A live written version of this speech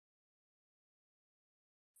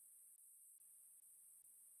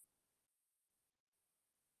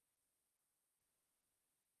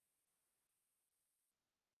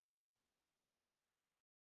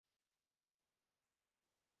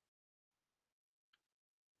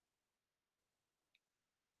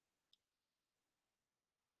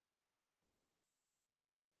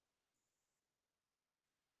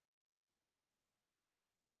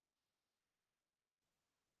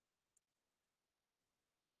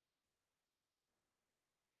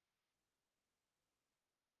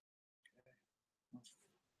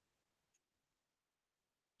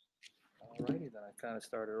Alrighty, then I kind of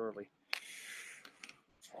started early.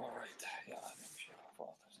 All right, yeah.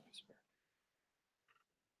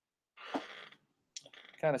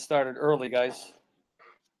 Kind of started early, guys.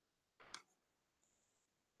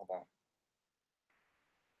 Hold on.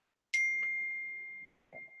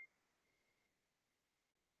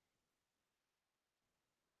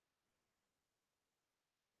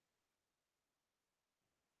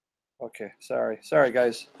 Okay, sorry,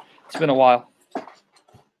 guys. It's been a while.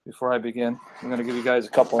 Before I begin, I'm going to give you guys a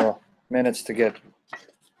couple of minutes to get.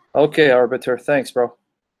 Okay, Arbiter, thanks, bro.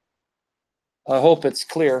 I hope it's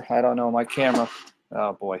clear. I don't know, my camera.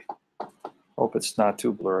 Oh, boy. Hope it's not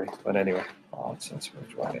too blurry. But anyway.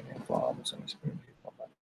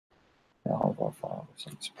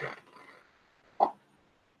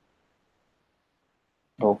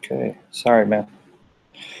 Okay, sorry, man.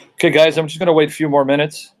 Okay, guys, I'm just going to wait a few more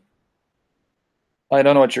minutes. I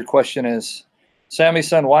don't know what your question is. Sammy,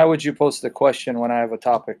 son, why would you post the question when I have a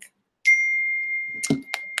topic?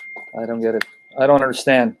 I don't get it. I don't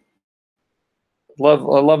understand. I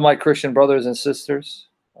love my Christian brothers and sisters.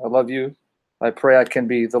 I love you. I pray I can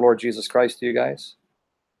be the Lord Jesus Christ to you guys.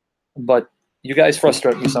 But you guys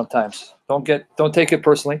frustrate me sometimes. Don't take it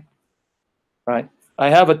personally. Right? I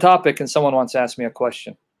have a topic and someone wants to ask me a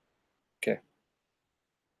question. Okay.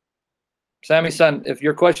 Sammy, son, if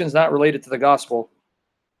your question is not related to the gospel,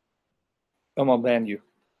 I'm gonna ban you.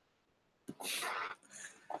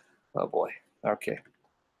 Oh boy. Okay.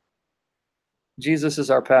 Jesus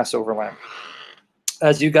is our Passover lamb.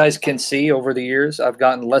 As you guys can see over the years, I've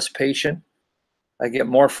gotten less patient. I get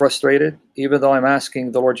more frustrated, even though I'm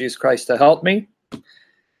asking the Lord Jesus Christ to help me.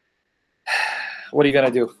 What are you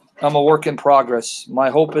going to do? I'm a work in progress. My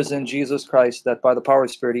hope is in Jesus Christ, that by the power of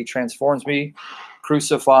the Spirit, he transforms me,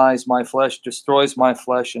 crucifies my flesh, destroys my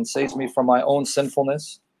flesh, and saves me from my own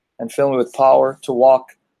sinfulness, and fill me with power to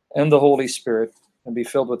walk in the Holy Spirit and be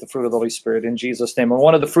filled with the fruit of the Holy Spirit in Jesus' name. And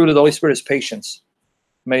one of the fruit of the Holy Spirit is patience.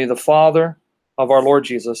 May the Father of our Lord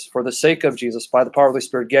Jesus, for the sake of Jesus, by the power of the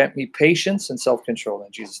Spirit, grant me patience and self-control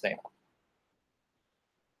in Jesus' name.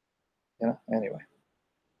 Yeah, anyway.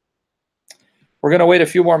 We're going to wait a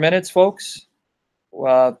few more minutes, folks.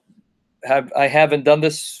 I haven't done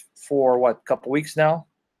this for, what, a couple weeks now?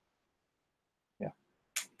 Yeah.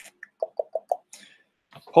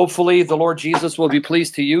 Hopefully, the Lord Jesus will be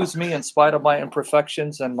pleased to use me in spite of my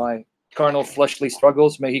imperfections and my carnal fleshly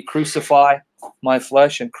struggles. May he crucify my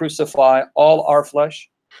flesh and crucify all our flesh,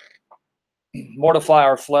 mortify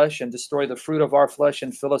our flesh and destroy the fruit of our flesh,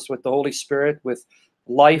 and fill us with the Holy Spirit, with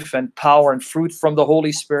life and power and fruit from the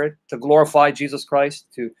Holy Spirit, to glorify Jesus Christ,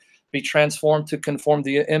 to be transformed, to conform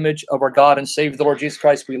the image of our God and Savior, the Lord Jesus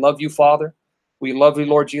Christ. We love you, Father. We love you,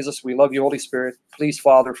 Lord Jesus. We love you, Holy Spirit. Please,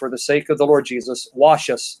 Father, for the sake of the Lord Jesus, wash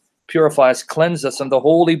us, purify us, cleanse us in the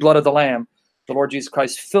holy blood of the Lamb. The Lord Jesus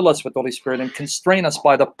Christ, fill us with the Holy Spirit and constrain us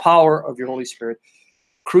by the power of your Holy Spirit.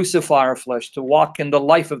 Crucify our flesh to walk in the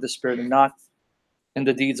life of the Spirit and not in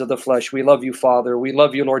the deeds of the flesh. We love you, Father. We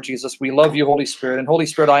love you, Lord Jesus. We love you, Holy Spirit. And Holy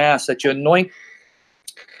Spirit, I ask that you anoint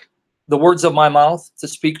the words of my mouth to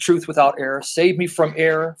speak truth without error. Save me from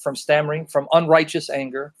error, from stammering, from unrighteous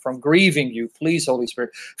anger, from grieving you. Please, Holy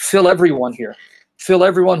Spirit, fill everyone here. Fill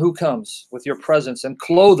everyone who comes with your presence, and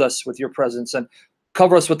clothe us with your presence, and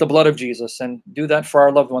cover us with the blood of Jesus. And do that for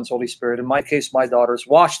our loved ones, Holy Spirit. In my case, my daughters.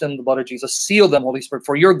 Wash them in the blood of Jesus. Seal them, Holy Spirit,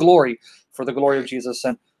 for your glory, for the glory of Jesus.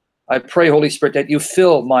 And I pray, Holy Spirit, that you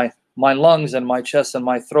fill my lungs and my chest and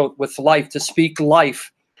my throat with life, to speak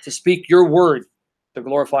your word, to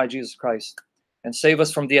glorify Jesus Christ, and save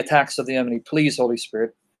us from the attacks of the enemy. Please, Holy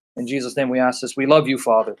Spirit, in Jesus' name we ask this. We love you,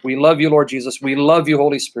 Father. We love you, Lord Jesus. We love you,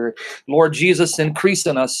 Holy Spirit. Lord Jesus, increase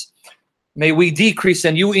in us. May we decrease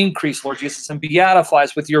and you increase, Lord Jesus, and beatify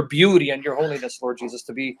us with your beauty and your holiness, Lord Jesus,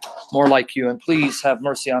 to be more like you. And please have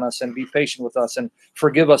mercy on us and be patient with us and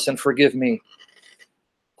forgive us and forgive me.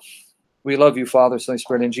 We love you, Father, Son,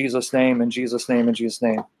 Spirit, in Jesus' name, in Jesus' name, in Jesus'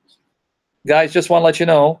 name. Guys, just want to let you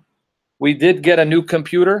know, we did get a new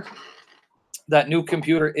computer. That new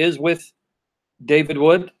computer is with David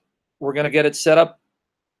Wood. We're going to get it set up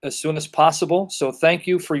as soon as possible. So thank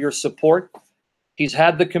you for your support. He's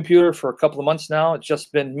had the computer for a couple of months now. It's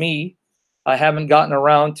just been me. I haven't gotten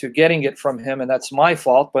around to getting it from him, and that's my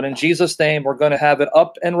fault. But in Jesus' name, we're going to have it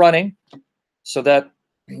up and running so that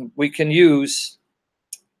we can use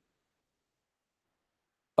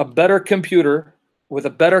a better computer with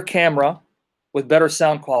a better camera with better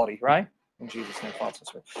sound quality, right? In Jesus' name, Father.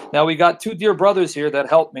 Now, we got two dear brothers here that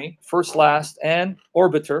helped me, First Last and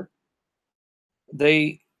Orbiter.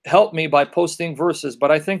 They helped me by posting verses, but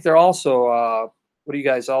I think they're also, what do you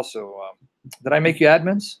guys also, did I make you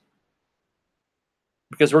admins?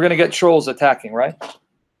 Because we're going to get trolls attacking, right?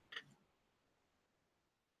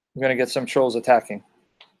 We're going to get some trolls attacking.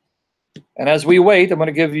 And as we wait, I'm going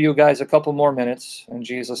to give you guys a couple more minutes in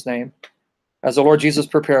Jesus' name. As the Lord Jesus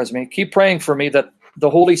prepares me, keep praying for me that the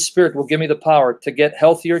Holy Spirit will give me the power to get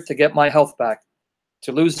healthier, to get my health back,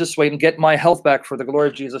 to lose this weight and get my health back for the glory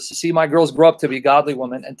of Jesus, to see my girls grow up to be godly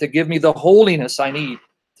women, and to give me the holiness I need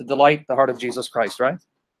to delight the heart of Jesus Christ, right?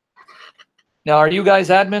 Now, are you guys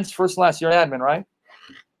admins? First and last, you're an admin, right?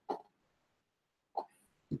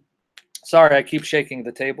 Sorry, I keep shaking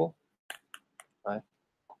the table. Right.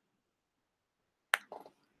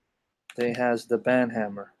 They has the band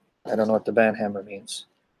hammer. I don't know what the band hammer means.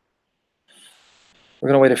 We're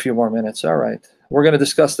going to wait a few more minutes. All right. We're going to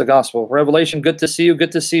discuss the gospel. Revelation, good to see you.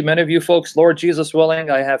 Good to see many of you folks. Lord Jesus willing,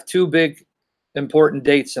 I have two big important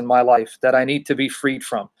dates in my life that I need to be freed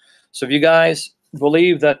from. So if you guys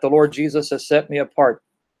believe that the Lord Jesus has set me apart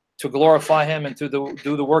to glorify him and to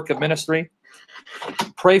do the work of ministry,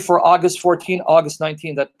 pray for August 14, August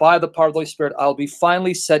 19, that by the power of the Holy Spirit, I'll be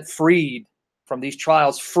finally set freed from these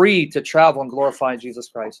trials, free to travel and glorify Jesus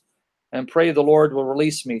Christ. And pray the Lord will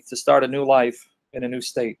release me to start a new life in a new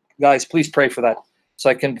state. Guys, please pray for that so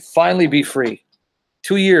I can finally be free.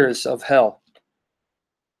 2 years of hell.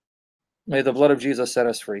 May the blood of Jesus set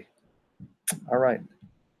us free. All right.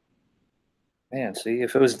 Man, see,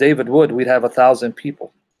 if it was David Wood, we'd have 1,000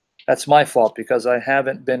 people. That's my fault because I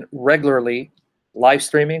haven't been regularly live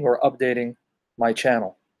streaming or updating my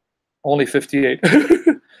channel. Only 58.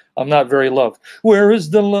 I'm not very loved. Where is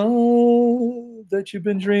the love that you've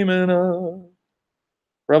been dreaming of?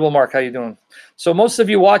 Rebel Mark, how you doing? So most of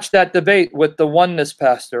you watched that debate with the oneness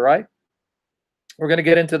pastor, right? We're going to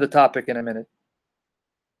get into the topic in a minute.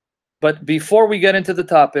 But before we get into the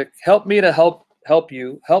topic, help me to help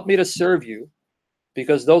you, help me to serve you,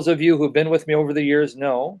 because those of you who've been with me over the years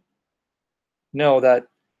know that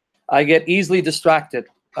I get easily distracted.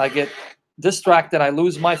 I get distracted, I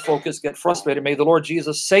lose my focus, get frustrated. May the Lord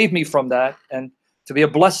Jesus save me from that and to be a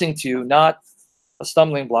blessing to you, not a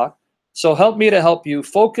stumbling block. So help me to help you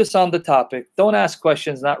focus on the topic. Don't ask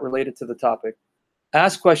questions not related to the topic.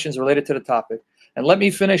 Ask questions related to the topic. And let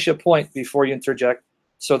me finish a point before you interject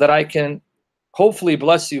so that I can hopefully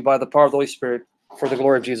bless you by the power of the Holy Spirit for the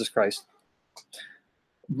glory of Jesus Christ.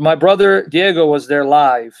 My brother Diego was there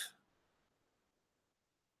live.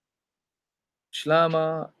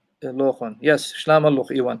 Shlama Lochon. Yes, Shlama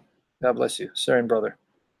Loch Iwan. God bless you. Sorry, brother.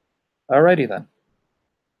 Alrighty then.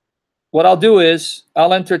 What I'll do is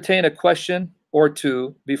I'll entertain a question or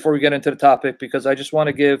two before we get into the topic, because I just want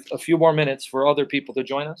to give a few more minutes for other people to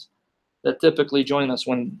join us that typically join us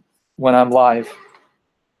when I'm live.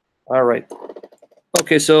 All right.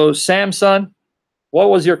 Okay, so Samson, what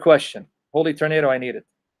was your question? Holy tornado, I need it.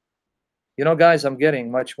 You know, guys, I'm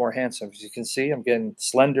getting much more handsome. As you can see, I'm getting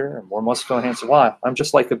slender and more muscular and handsome. Wow, I'm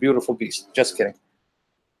just like a beautiful beast. Just kidding.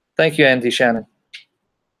 Thank you, Andy Shannon.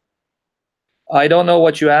 I don't know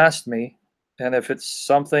what you asked me, and if it's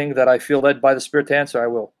something that I feel led by the Spirit to answer, I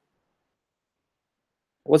will.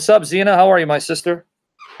 What's up, Zena? How are you, my sister?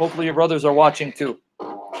 Hopefully your brothers are watching too.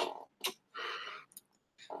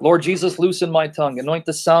 Lord Jesus, loosen my tongue. Anoint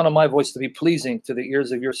the sound of my voice to be pleasing to the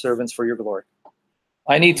ears of your servants for your glory.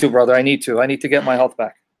 I need to, brother. I need to. I need to get my health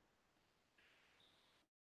back.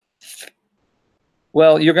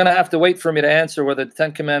 Well, you're going to have to wait for me to answer whether the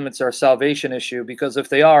 10 Commandments are a salvation issue, because if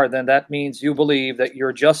they are, then that means you believe that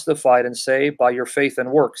you're justified and saved by your faith and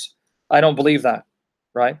works. I don't believe that,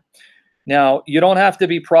 right? Now, you don't have to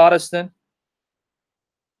be Protestant.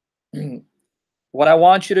 What I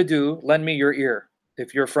want you to do, lend me your ear.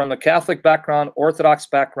 If you're from a Catholic background, Orthodox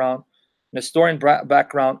background, Nestorian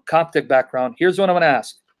background, Coptic background, here's what I'm going to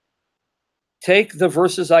ask. Take the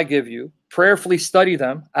verses I give you, prayerfully study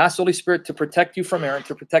them, ask the Holy Spirit to protect you from error, and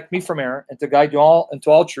to protect me from error, and to guide you all into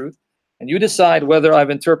all truth, and you decide whether I've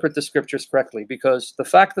interpreted the scriptures correctly. Because the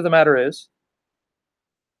fact of the matter is,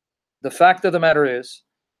 the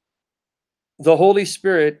Holy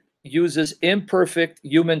Spirit uses imperfect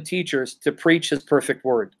human teachers to preach his perfect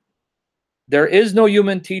word. There is no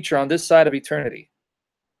human teacher on this side of eternity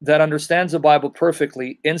that understands the Bible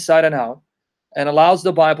perfectly inside and out and allows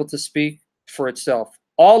the Bible to speak for itself.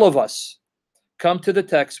 All of us come to the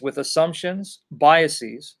text with assumptions,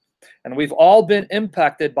 biases, and we've all been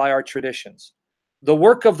impacted by our traditions. The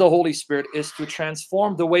work of the Holy Spirit is to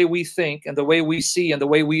transform the way we think and the way we see and the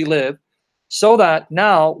way we live, so that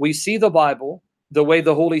now we see the Bible the way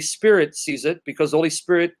the Holy Spirit sees it, because the Holy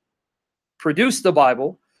Spirit produced the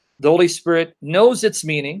Bible. The Holy Spirit knows its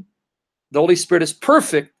meaning. The Holy Spirit is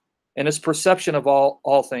perfect in his perception of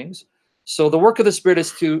all things. So the work of the Spirit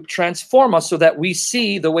is to transform us so that we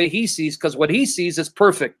see the way he sees, because what he sees is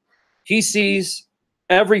perfect. He sees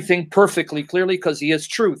everything perfectly, clearly, because he is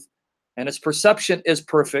truth. And his perception is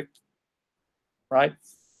perfect, right?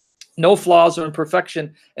 No flaws or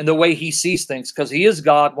imperfection in the way he sees things, because he is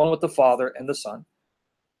God, one with the Father and the Son.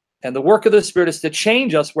 And the work of the Spirit is to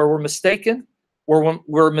change us where we're mistaken, where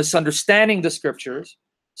we're misunderstanding the Scriptures,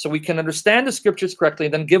 so we can understand the Scriptures correctly,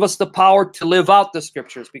 and then give us the power to live out the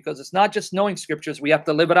Scriptures, because it's not just knowing Scriptures, we have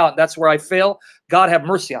to live it out. That's where I fail. God have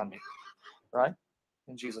mercy on me, right?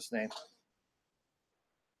 In Jesus' name.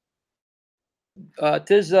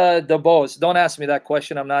 Tis the boast. Don't ask me that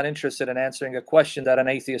question. I'm not interested in answering a question that an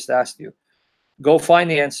atheist asked you. Go find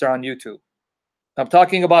the answer on YouTube. I'm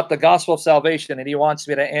talking about the gospel of salvation, and he wants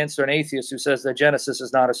me to answer an atheist who says that Genesis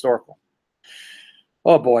is not historical.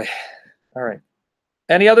 Oh boy. All right.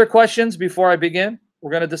 Any other questions before I begin?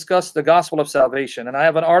 We're going to discuss the gospel of salvation, and I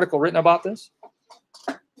have an article written about this.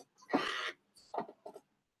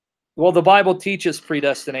 Well, the Bible teaches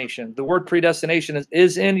predestination. The word predestination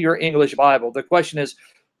is in your English Bible. The question is,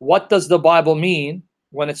 what does the Bible mean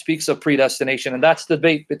when it speaks of predestination? And that's the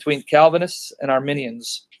debate between Calvinists and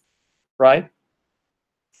Arminians, right?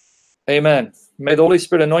 Amen. May the Holy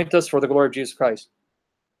Spirit anoint us for the glory of Jesus Christ.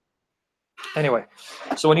 Anyway,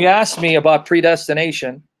 so when you ask me about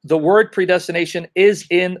predestination, the word predestination is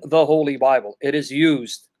in the Holy Bible. It is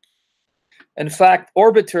used. In fact,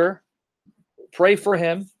 Orbiter, pray for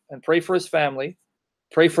him and pray for his family.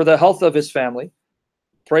 Pray for the health of his family.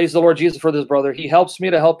 Praise the Lord Jesus for this brother. He helps me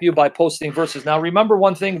to help you by posting verses. Now, remember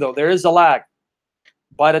one thing, though. There is a lag.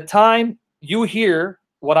 By the time you hear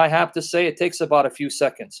what I have to say, it takes about a few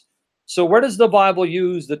seconds. So where does the Bible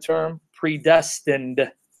use the term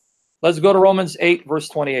predestined? Let's go to Romans 8, verse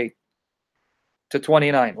 28 to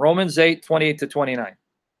 29. Romans 8, 28 to 29.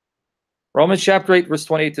 Romans chapter 8, verse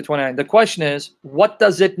 28 to 29. The question is, what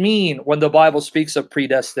does it mean when the Bible speaks of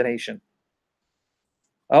predestination?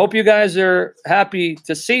 I hope you guys are happy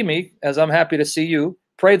to see me, as I'm happy to see you.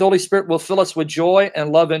 Pray the Holy Spirit will fill us with joy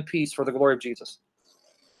and love and peace for the glory of Jesus.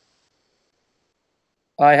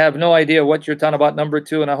 I have no idea what you're talking about, number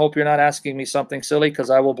 2, and I hope you're not asking me something silly, because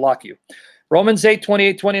I will block you. Romans 8,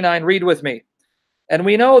 28, 29, read with me. And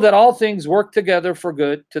we know that all things work together for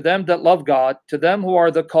good to them that love God, to them who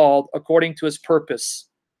are the called according to his purpose.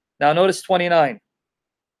 Now notice 29.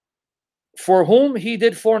 For whom he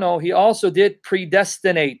did foreknow, he also did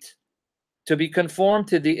predestinate to be conformed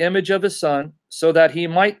to the image of his Son, so that he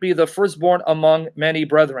might be the firstborn among many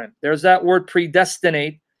brethren. There's that word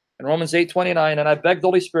predestinate in Romans 8, 29, and I beg the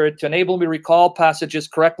Holy Spirit to enable me to recall passages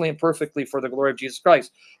correctly and perfectly for the glory of Jesus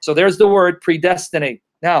Christ. So there's the word predestinate.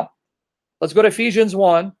 Now, let's go to Ephesians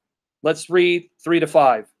 1. Let's read 3 to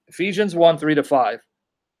 5. Ephesians 1, 3 to 5.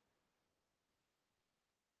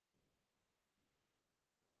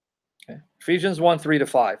 Okay. Ephesians 1, 3 to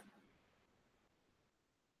 5.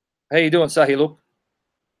 How you doing, Sahiluk?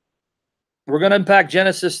 We're going to unpack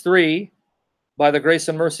Genesis 3 by the grace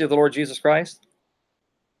and mercy of the Lord Jesus Christ.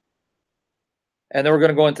 And then we're going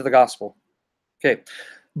to go into the gospel. Okay.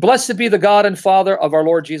 Blessed be the God and Father of our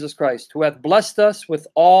Lord Jesus Christ, who hath blessed us with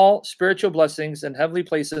all spiritual blessings in heavenly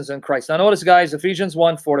places in Christ. Now notice, guys, Ephesians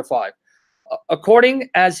 1, 4 to 5. According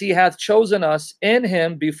as he hath chosen us in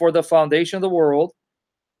him before the foundation of the world,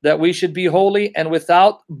 that we should be holy and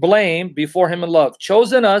without blame before him in love.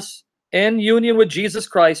 Chosen us in union with Jesus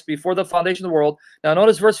Christ before the foundation of the world. Now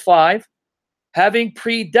notice verse 5. Having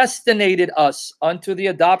predestinated us unto the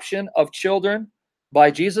adoption of children by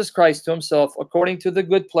Jesus Christ to himself, according to the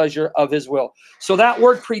good pleasure of his will. So that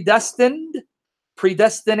word predestined,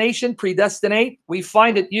 predestination, predestinate, we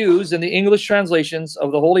find it used in the English translations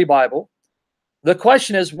of the Holy Bible. The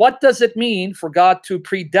question is, what does it mean for God to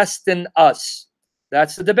predestine us?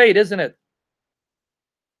 That's the debate, isn't it?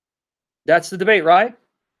 That's the debate, right?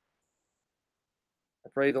 I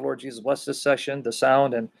pray the Lord Jesus bless this session, the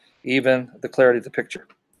sound, and even the clarity of the picture.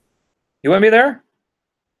 You want me there?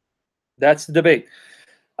 That's the debate.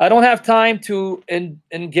 I don't have time to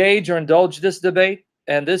engage or indulge this debate,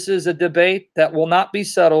 and this is a debate that will not be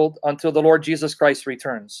settled until the Lord Jesus Christ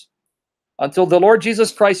returns. Until the Lord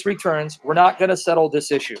Jesus Christ returns, we're not going to settle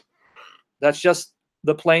this issue. That's just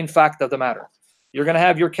the plain fact of the matter. You're going to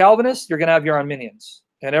have your Calvinists, you're going to have your Arminians,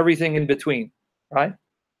 and everything in between, right?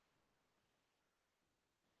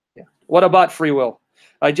 Yeah. What about free will?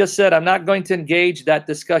 I just said I'm not going to engage that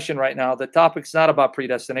discussion right now. The topic's not about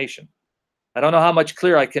predestination. I don't know how much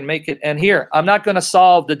clearer I can make it. And here, I'm not going to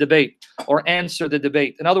solve the debate or answer the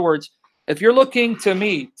debate. In other words, if you're looking to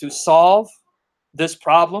me to solve this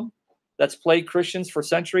problem that's plagued Christians for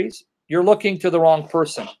centuries, you're looking to the wrong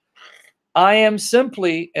person. I am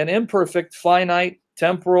simply an imperfect, finite,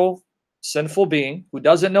 temporal, sinful being who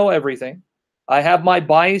doesn't know everything. I have my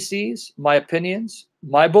biases, my opinions,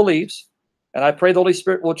 my beliefs, and I pray the Holy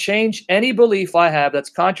Spirit will change any belief I have that's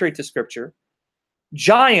contrary to Scripture.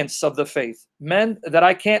 Giants of the faith, men that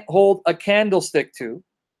I can't hold a candlestick to,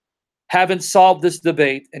 haven't solved this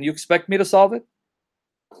debate, and you expect me to solve it?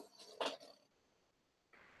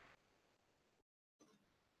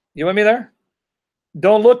 You with me there?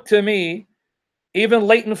 Don't look to me. Even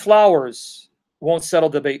Leighton Flowers won't settle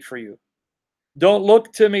debate for you. Don't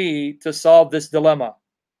look to me to solve this dilemma.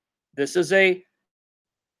 This is a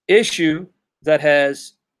issue that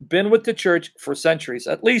has been with the church for centuries.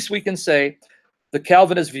 At least we can say the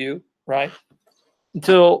Calvinist view, right?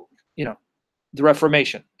 Until, the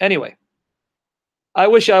Reformation. Anyway, I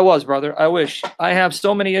wish I was, brother. I wish. I have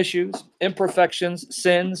so many issues, imperfections,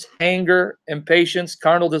 sins, anger, impatience,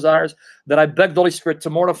 carnal desires, that I beg the Holy Spirit to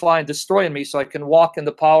mortify and destroy in me so I can walk in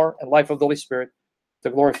the power and life of the Holy Spirit to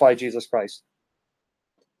glorify Jesus Christ.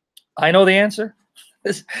 I know the answer.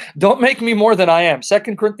 Don't make me more than I am. 2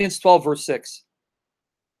 Corinthians 12, verse 6.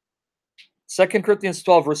 2 Corinthians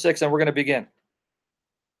 12, verse 6, and we're going to begin.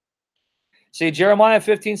 See, Jeremiah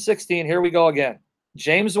 15, 16, here we go again.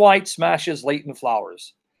 James White smashes Leighton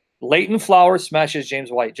Flowers. Leighton Flowers smashes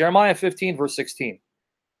James White. Jeremiah 15, verse 16.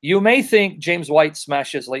 You may think James White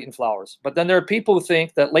smashes Leighton Flowers, but then there are people who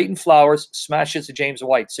think that Leighton Flowers smashes James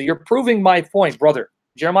White. So you're proving my point, brother.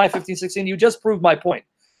 Jeremiah 15, 16, you just proved my point.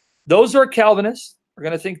 Those who are Calvinists are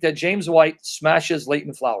going to think that James White smashes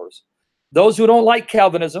Leighton Flowers. Those who don't like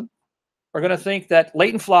Calvinism are going to think that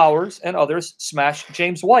Leighton Flowers and others smash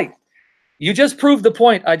James White. You just proved the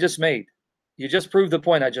point I just made. You just proved the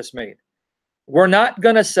point I just made. We're not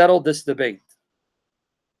going to settle this debate.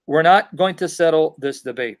 We're not going to settle this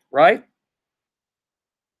debate, right?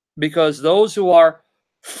 Because those who are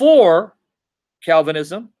for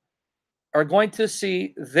Calvinism are going to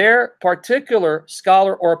see their particular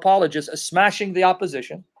scholar or apologist as smashing the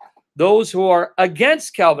opposition. Those who are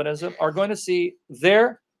against Calvinism are going to see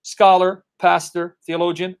their scholar, pastor,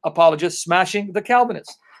 theologian, apologist smashing the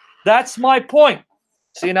Calvinists. That's my point.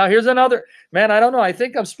 See, now here's another. Man, I don't know. I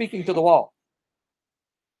think I'm speaking to the wall.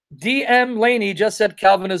 D.M. Laney just said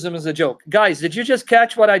Calvinism is a joke. Guys, did you just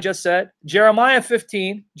catch what I just said? Jeremiah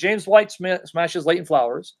 15, James White smashes Leighton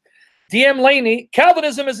Flowers. D.M. Laney,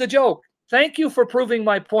 Calvinism is a joke. Thank you for proving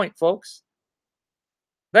my point, folks.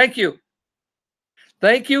 Thank you.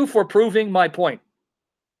 Thank you for proving my point.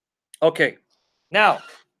 Okay. Now,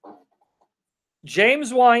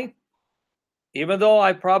 James White, even though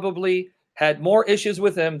I probably had more issues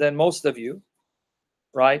with him than most of you,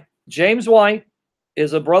 right? James White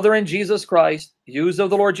is a brother in Jesus Christ, used of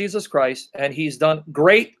the Lord Jesus Christ, and he's done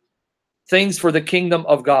great things for the kingdom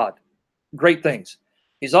of God. Great things.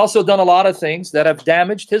 He's also done a lot of things that have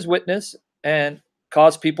damaged his witness and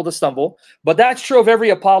caused people to stumble. But that's true of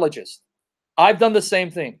every apologist. I've done the same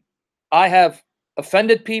thing. I have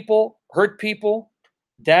offended people, hurt people,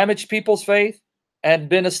 damaged people's faith, and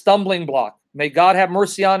been a stumbling block. May God have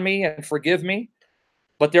mercy on me and forgive me.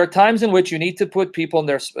 But there are times in which you need to put people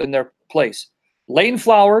in their place. Leighton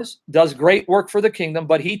Flowers does great work for the kingdom,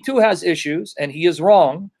 but he too has issues, and he is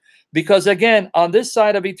wrong. Because again, on this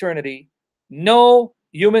side of eternity, no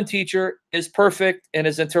human teacher is perfect in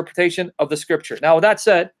his interpretation of the scripture. Now, with that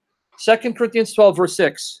said, 2 Corinthians 12, verse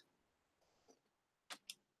 6.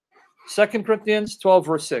 2 Corinthians 12,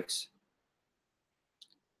 verse 6.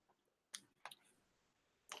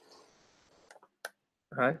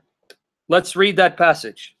 All right. Let's read that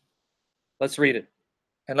passage. Let's read it.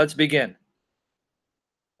 And let's begin.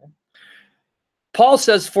 Paul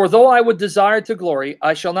says, for though I would desire to glory,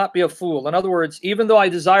 I shall not be a fool. In other words, even though I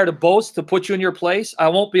desire to boast, to put you in your place, I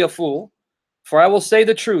won't be a fool. For I will say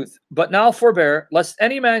the truth. But now forbear, lest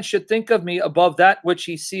any man should think of me above that which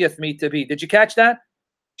he seeth me to be. Did you catch that?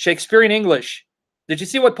 Shakespearean English. Did you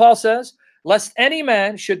see what Paul says? Lest any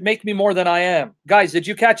man should make me more than I am. Guys, did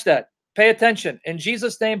you catch that? Pay attention. In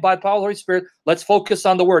Jesus' name, by the power of the Holy Spirit, let's focus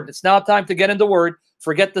on the word. It's now time to get into the word.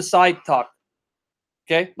 Forget the side talk.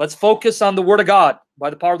 Okay, let's focus on the word of God by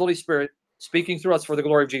the power of the Holy Spirit speaking through us for the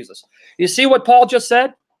glory of Jesus. You see what Paul just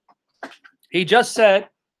said? He just said,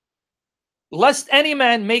 lest any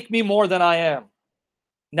man make me more than I am.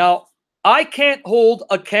 Now, I can't hold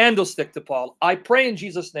a candlestick to Paul. I pray in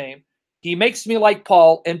Jesus' name, he makes me like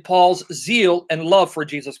Paul in Paul's zeal and love for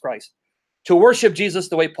Jesus Christ. To worship Jesus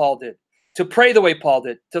the way Paul did. To pray the way Paul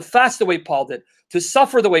did. To fast the way Paul did. To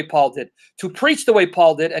suffer the way Paul did. To preach the way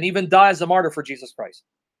Paul did, and even die as a martyr for Jesus Christ.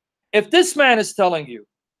 If this man is telling you,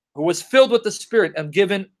 who was filled with the Spirit and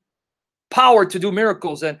given power to do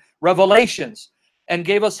miracles and revelations, and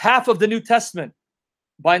gave us half of the New Testament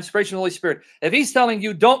by inspiration of the Holy Spirit, if he's telling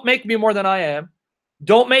you, don't make me more than I am,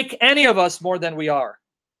 don't make any of us more than we are.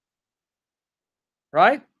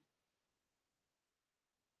 Right?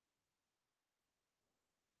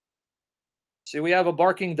 See, we have a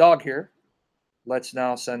barking dog here. Let's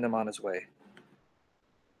now send him on his way.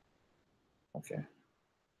 Okay.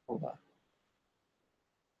 Hold on.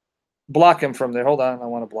 Block him from there. Hold on. I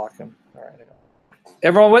want to block him. All right.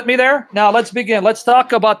 Everyone with me there? Now let's begin. Let's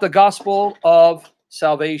talk about the gospel of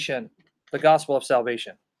salvation. The gospel of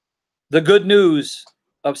salvation. The good news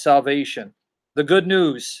of salvation. The good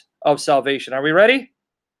news of salvation. Are we ready?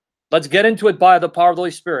 Let's get into it by the power of the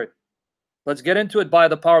Holy Spirit. Let's get into it by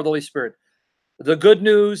the power of the Holy Spirit. The good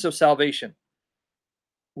news of salvation.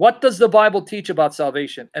 What does the Bible teach about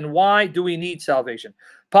salvation, and why do we need salvation?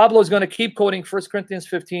 Pablo is going to keep quoting 1 Corinthians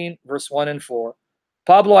 15, verse 1 and 4.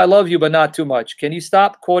 Pablo, I love you, but not too much. Can you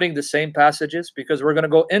stop quoting the same passages? Because we're going to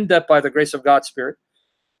go in depth by the grace of God's Spirit.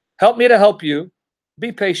 Help me to help you.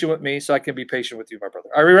 Be patient with me so I can be patient with you, my brother.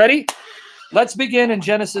 Are we ready? Let's begin in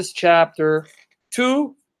Genesis chapter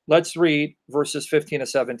 2. Let's read verses 15 to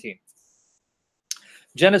 17.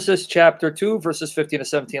 Genesis chapter 2, verses 15 to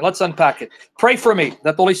 17. Let's unpack it. Pray for me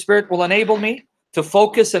that the Holy Spirit will enable me to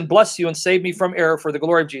focus and bless you and save me from error for the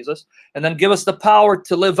glory of Jesus, and then give us the power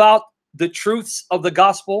to live out the truths of the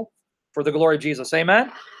gospel for the glory of Jesus.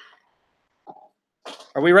 Amen?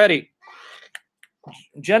 Are we ready?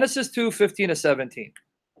 Genesis 2, 15 to 17.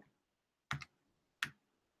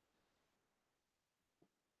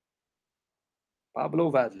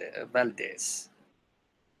 Pablo Valdez.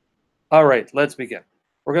 All right, let's begin.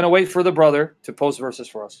 We're going to wait for the brother to post verses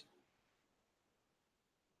for us.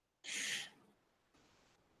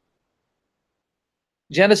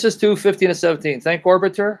 Genesis 2, 15 to 17. Thank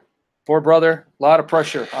Orbiter. Poor brother. A lot of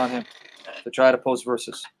pressure on him to try to post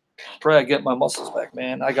verses. Pray I get my muscles back,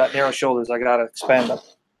 man. I got narrow shoulders. I got to expand them.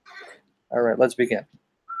 All right, let's begin.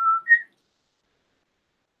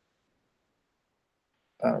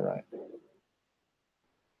 All right.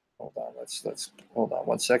 Hold on. Let's hold on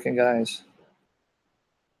 1 second, guys.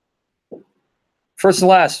 First and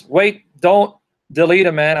last. Wait, don't delete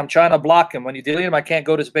him, man. I'm trying to block him. When you delete him, I can't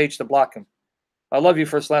go to his page to block him. I love you,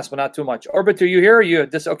 first, last, but not too much. Orbiter, you here? Or you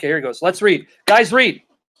this? Okay, here he goes. Let's read. Guys, read.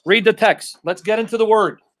 Read the text. Let's get into the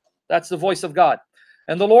word. That's the voice of God.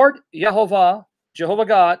 And the Lord, Jehovah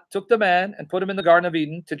God, took the man and put him in the Garden of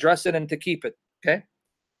Eden to dress it and to keep it. Okay?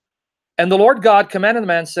 And the Lord God commanded the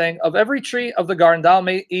man, saying, of every tree of the garden thou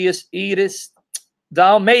mayest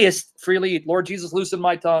freely eat. Lord Jesus, loosen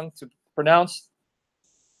my tongue to pronounce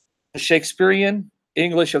the Shakespearean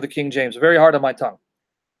English of the King James. Very hard on my tongue.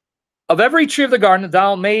 Of every tree of the garden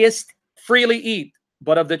thou mayest freely eat,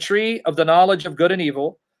 but of the tree of the knowledge of good and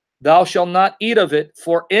evil thou shalt not eat of it,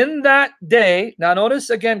 for in that day, now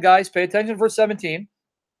notice again, guys, pay attention, verse 17,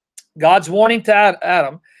 God's warning to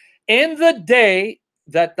Adam, in the day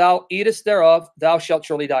that thou eatest thereof, thou shalt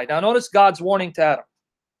surely die. Now notice God's warning to Adam.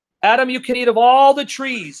 Adam, you can eat of all the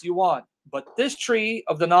trees you want, but this tree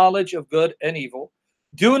of the knowledge of good and evil,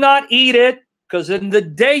 do not eat it, because in the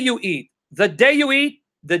day you eat, the day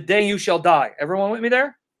you shall die. Everyone with me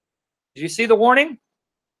there? Did you see the warning?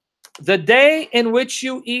 The day in which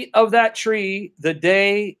you eat of that tree, the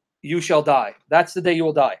day you shall die. That's the day you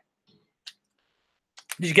will die.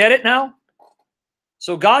 Did you get it now?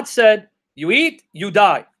 So God said, you eat, you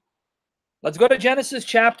die. Let's go to Genesis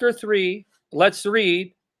chapter 3. Let's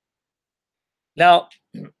read. Now,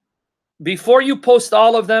 before you post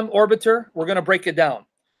all of them, Orbiter, we're going to break it down.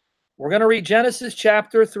 We're going to read Genesis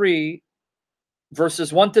chapter 3,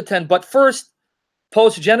 verses 1 to 10. But first,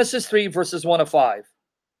 post Genesis 3, verses 1 to 5.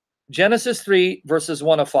 Genesis 3, verses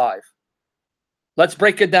 1 to 5. Let's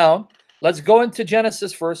break it down. Let's go into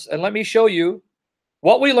Genesis first, and let me show you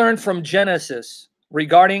what we learned from Genesis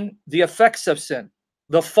regarding the effects of sin,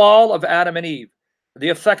 the fall of Adam and Eve, the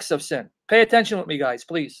effects of sin. Pay attention with me, guys,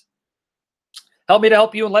 please. Help me to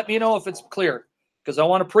help you and let me know if it's clear, because I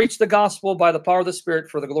want to preach the gospel by the power of the Spirit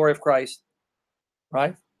for the glory of Christ,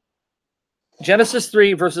 right? Genesis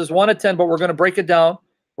 3, verses 1 to 10, but we're going to break it down.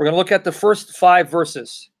 We're going to look at the first 5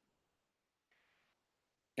 verses.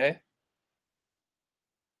 Okay?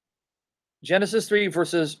 Genesis 3,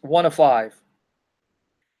 verses 1 to 5.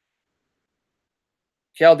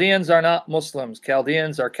 Chaldeans are not Muslims.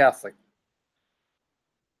 Chaldeans are Catholic.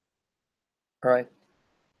 All right?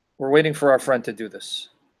 We're waiting for our friend to do this.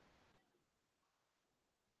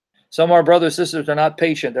 Some of our brothers and sisters are not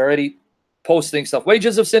patient. They're already posting stuff.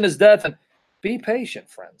 Wages of sin is death. And be patient,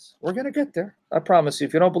 friends. We're going to get there. I promise you.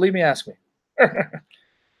 If you don't believe me, ask me.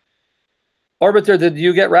 Orbiter, did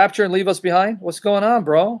you get raptured and leave us behind? What's going on,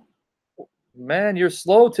 bro? Man, you're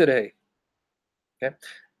slow today. Okay.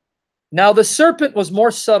 Now the serpent was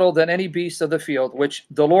more subtle than any beast of the field which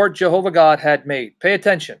the Lord Jehovah God had made. Pay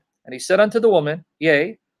attention. And he said unto the woman,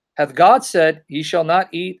 Yea, hath God said, Ye shall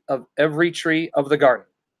not eat of every tree of the garden.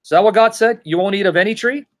 Is that what God said? You won't eat of any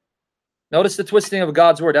tree? Notice the twisting of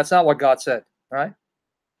God's word. That's not what God said. Right?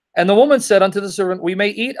 And the woman said unto the serpent, We may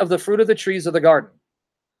eat of the fruit of the trees of the garden.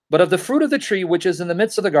 But of the fruit of the tree which is in the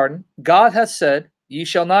midst of the garden, God hath said, Ye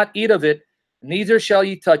shall not eat of it, neither shall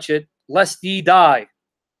ye touch it, lest ye die.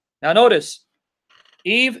 Now notice,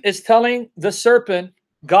 Eve is telling the serpent,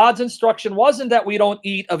 God's instruction wasn't that we don't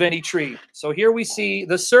eat of any tree. So here we see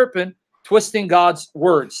the serpent twisting God's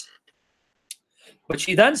words. But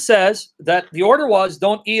she then says that the order was,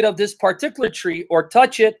 don't eat of this particular tree or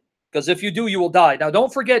touch it, because if you do, you will die. Now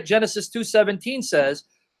don't forget, Genesis 2:17 says,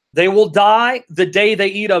 they will die the day they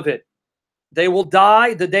eat of it. They will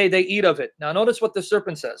die the day they eat of it. Now notice what the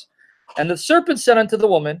serpent says. And the serpent said unto the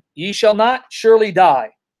woman, Ye shall not surely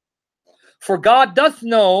die. For God doth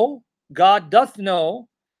know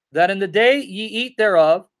that in the day ye eat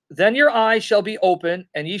thereof, then your eyes shall be open,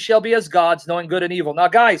 and ye shall be as gods, knowing good and evil. Now,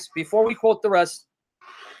 guys, before we quote the rest,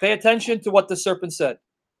 pay attention to what the serpent said.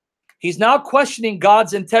 He's now questioning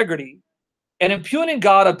God's integrity and impugning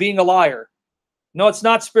God of being a liar. No, it's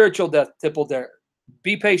not spiritual death, Tipplebear.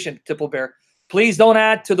 Be patient, Tipplebear. Please don't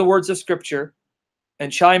add to the words of Scripture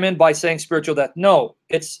and chime in by saying spiritual death. No,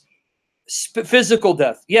 it's physical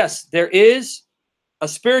death. Yes, there is a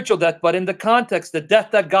spiritual death, but in the context, the death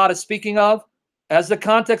that God is speaking of, as the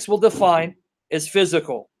context will define, is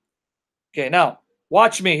physical. Okay, now,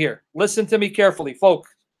 watch me here. Listen to me carefully, folks.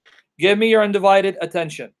 Give me your undivided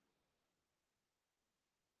attention.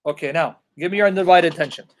 Okay, now, give me your undivided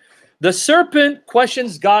attention. The serpent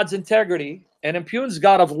questions God's integrity and impugns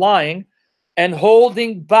God of lying and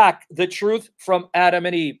holding back the truth from Adam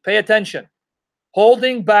and Eve. Pay attention.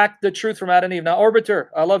 Holding back the truth from Adam and Eve. Now, Orbiter,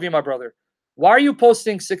 I love you, my brother. Why are you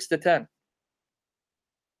posting 6 to 10?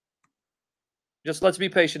 Just let's be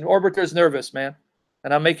patient. Orbiter's nervous, man,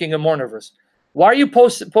 and I'm making him more nervous. Why are you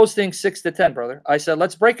posting 6 to 10, brother? I said,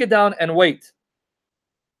 let's break it down and wait.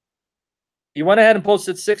 You went ahead and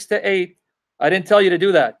posted 6 to 8. I didn't tell you to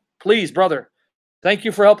do that. Please, brother, thank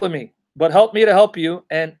you for helping me, but help me to help you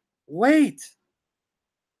and wait.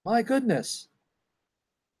 My goodness.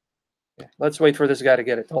 Okay, let's wait for this guy to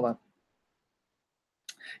get it. Hold on.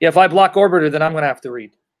 Yeah, if I block Orbiter, then I'm going to have to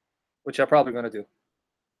read, which I'm probably going to do.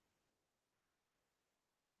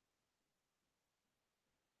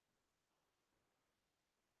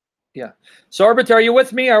 Yeah. So, Orbiter, are you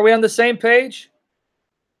with me? Are we on the same page?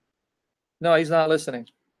 No, he's not listening.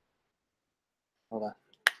 Hold on.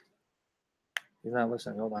 He's not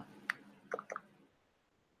listening. Hold on.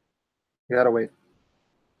 You gotta wait.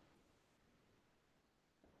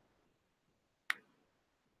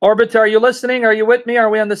 Orbiter, are you listening? Are you with me? Are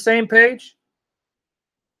we on the same page?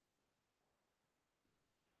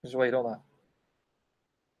 Just wait. Hold on.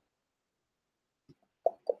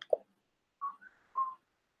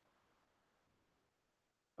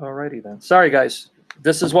 Alrighty then. Sorry, guys.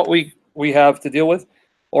 This is what we have to deal with.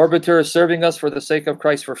 Orbiter is serving us for the sake of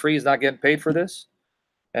Christ for free. He's not getting paid for this.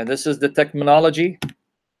 And this is the technology.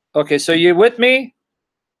 Okay, so you with me?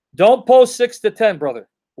 Don't post 6 to 10, brother.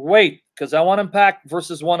 Wait, because I want to unpack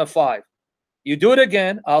verses 1 to 5. You do it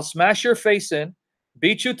again, I'll smash your face in,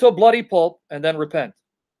 beat you to a bloody pulp, and then repent.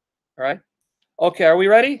 All right? Okay, are we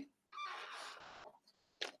ready?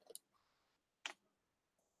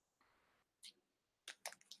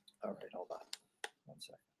 All right, hold on. 1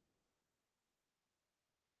 second.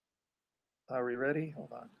 Are we ready?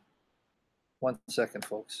 Hold on. 1 second,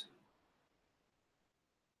 folks.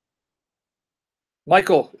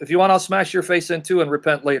 Michael, if you want, I'll smash your face in too and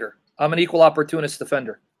repent later. I'm an equal opportunist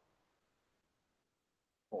defender.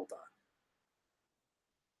 Hold on.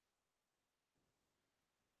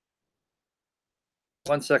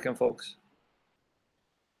 1 second, folks.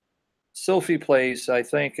 Sophie plays. I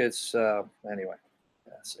think it's anyway.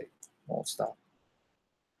 Let's see. Won't stop.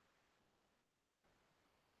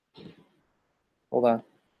 Hold on.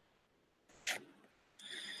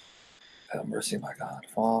 Have mercy, my God.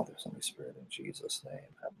 Father, Son, Holy Spirit, in Jesus' name,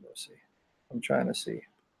 have mercy. I'm trying to see.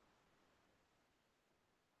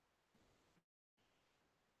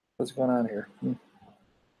 What's going on here?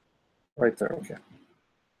 Right there, okay.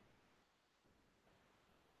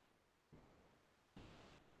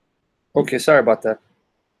 Okay, sorry about that.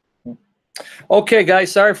 Okay, guys,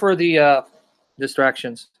 sorry for the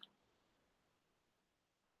distractions.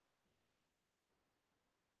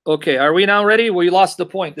 Okay, are we now ready? We lost the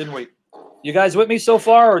point, didn't we? You guys with me so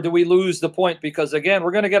far, or do we lose the point? Because again,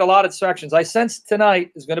 we're going to get a lot of distractions. I sense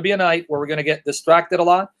tonight is going to be a night where we're going to get distracted a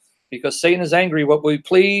lot because Satan is angry. What we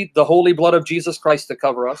plead, the holy blood of Jesus Christ to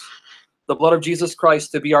cover us, the blood of Jesus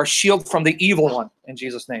Christ to be our shield from the evil one, in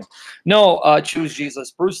Jesus' name. No, choose Jesus.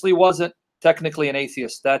 Bruce Lee wasn't technically an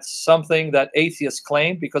atheist. That's something that atheists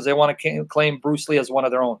claim because they want to claim Bruce Lee as one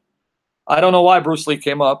of their own. I don't know why Bruce Lee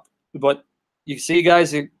came up, but you see,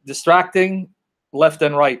 guys, distracting left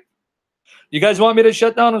and right. You guys want me to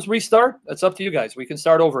shut down and restart? That's up to you guys. We can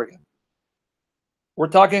start over again. We're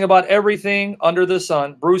talking about everything under the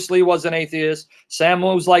sun. Bruce Lee was an atheist. Sam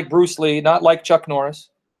moves like Bruce Lee, not like Chuck Norris.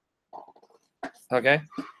 Okay?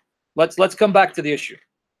 Let's come back to the issue.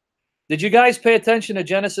 Did you guys pay attention to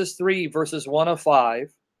Genesis 3, verses 1 of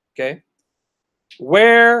 5? Okay?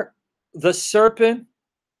 Where the serpent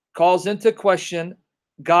calls into question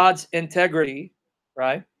God's integrity,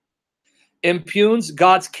 right? Impugns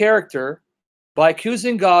God's character by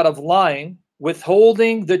accusing God of lying,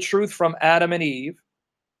 withholding the truth from Adam and Eve,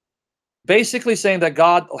 basically saying that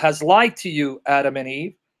God has lied to you, Adam and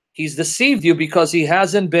Eve. He's deceived you because he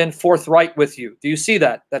hasn't been forthright with you. Do you see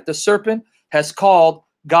that? That the serpent has called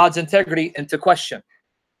God's integrity into question.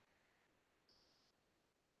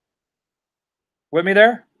 With me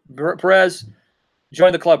there? Perez,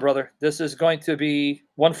 join the club, brother. This is going to be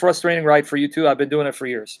one frustrating ride for you too. I've been doing it for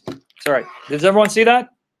years. It's all right. Does everyone see that?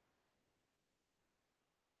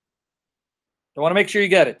 I want to make sure you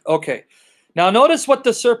get it. Okay. Now notice what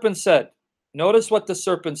the serpent said. Notice what the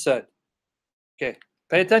serpent said. Okay.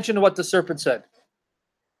 Pay attention to what the serpent said.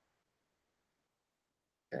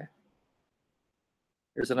 Okay.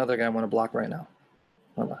 Here's another guy I want to block right now.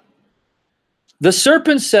 Hold on. The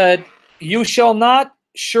serpent said, "You shall not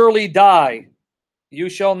surely die. You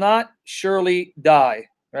shall not surely die."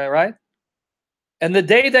 Right? And the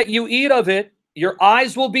day that you eat of it, your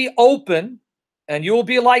eyes will be open, and you will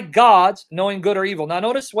be like gods, knowing good or evil. Now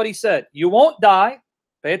notice what he said. You won't die.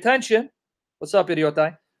 Pay attention. What's up,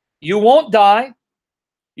 idiotai? You won't die.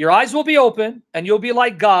 Your eyes will be open, and you'll be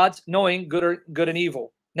like gods, knowing good and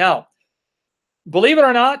evil. Now, believe it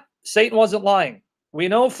or not, Satan wasn't lying. We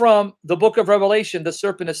know from the book of Revelation, the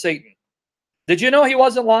serpent is Satan. Did you know he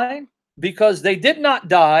wasn't lying? Because they did not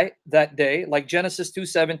die that day, like Genesis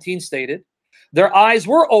 2:17 stated. Their eyes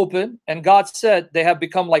were open, and God said they have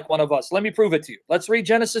become like one of us. Let me prove it to you. Let's read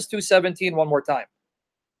Genesis 2:17 one more time.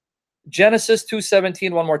 Genesis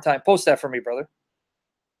 2:17 one more time. Post that for me, brother.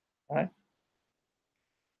 All right.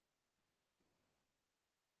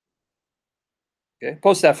 Okay,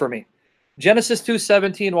 post that for me. Genesis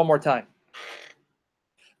 2:17 one more time.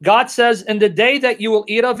 God says, "In the day that you will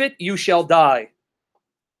eat of it, you shall die."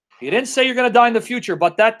 He didn't say you're going to die in the future,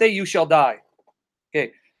 but that day you shall die.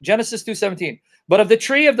 Okay, Genesis 2:17. "But of the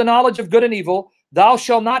tree of the knowledge of good and evil, thou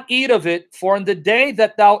shalt not eat of it, for in the day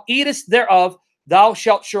that thou eatest thereof, thou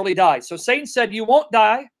shalt surely die." So Satan said, you won't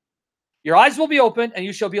die, your eyes will be open, and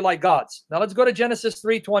you shall be like gods. Now let's go to Genesis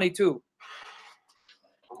 3:22.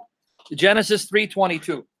 Genesis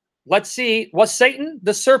 3:22. Let's see, was Satan,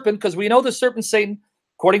 the serpent, because we know the serpent, Satan,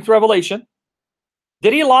 according to Revelation,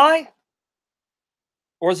 did he lie?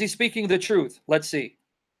 Or is he speaking the truth? Let's see.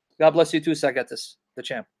 God bless you too, so I got this, the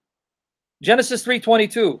champ. Genesis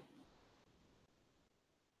 3:22.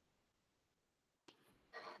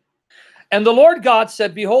 "And the Lord God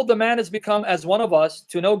said, Behold, the man is become as one of us,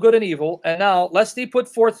 to know good and evil. And now, lest he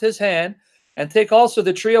put forth his hand, and take also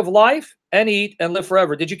the tree of life, and eat, and live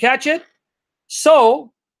forever." Did you catch it?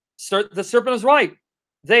 So, the serpent is right.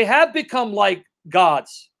 They have become like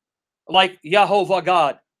gods, like Jehovah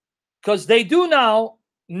God, because they do now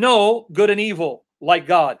know good and evil, like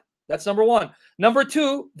God. That's number one. Number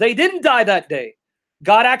two, they didn't die that day.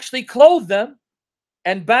 God actually clothed them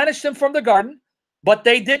and banished them from the garden, but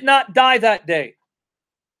they did not die that day.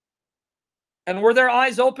 And were their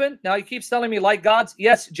eyes open? Now he keeps telling me like gods.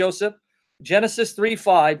 Yes, Joseph. Genesis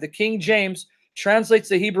 3:5, the King James translates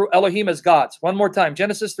the Hebrew Elohim as gods. One more time.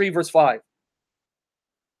 Genesis 3 verse 5.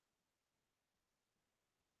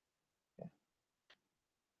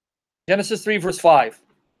 Genesis 3 verse 5.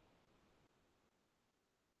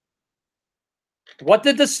 What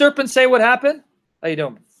did the serpent say would happen? How you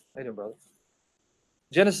doing? How you doing, brother?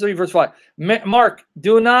 Genesis 3 verse 5. Mark,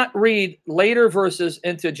 do not read later verses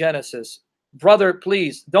into Genesis. Brother,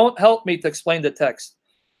 please, don't help me to explain the text.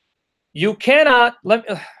 You cannot, all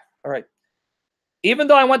right. Even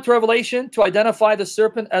though I went to Revelation to identify the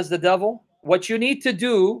serpent as the devil, what you need to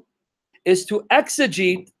do is to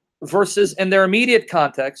exegete verses in their immediate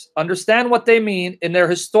context, understand what they mean in their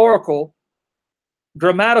historical,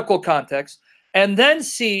 grammatical context, and then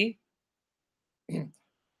see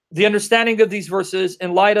the understanding of these verses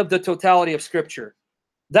in light of the totality of Scripture.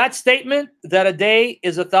 That statement that a day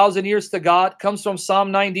is 1,000 years to God comes from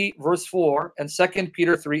Psalm 90, verse 4, and 2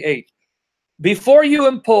 Peter 3:8. Before you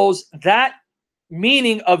impose that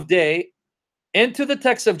meaning of day into the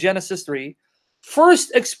text of Genesis 3,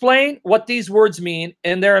 first explain what these words mean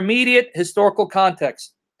in their immediate historical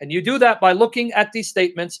context. And you do that by looking at these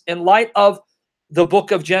statements in light of the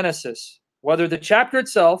book of Genesis, whether the chapter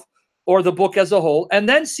itself or the book as a whole, and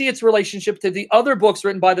then see its relationship to the other books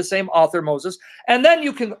written by the same author, Moses. And then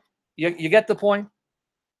you get the point?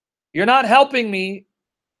 You're not helping me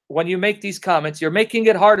when you make these comments. You're making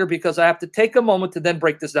it harder because I have to take a moment to then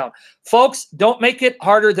break this down. Folks, don't make it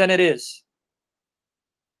harder than it is.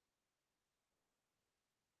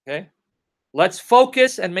 Okay? Let's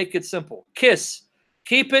focus and make it simple. KISS.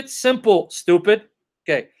 Keep it simple, stupid.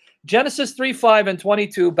 Okay. Genesis 3:5 and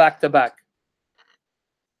 22 back to back.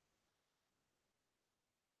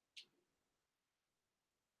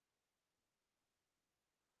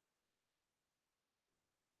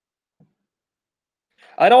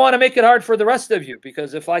 I don't want to make it hard for the rest of you,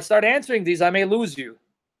 because if I start answering these, I may lose you.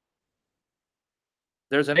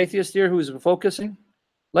 There's an atheist here who's focusing.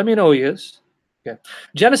 Let me know who he is. Okay.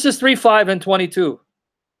 Genesis 3:5 and 22.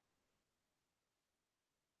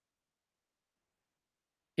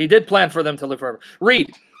 He did plan for them to live forever.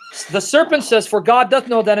 Read. The serpent says, for God doth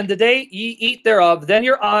know that in the day ye eat thereof, then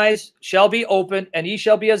your eyes shall be opened, and ye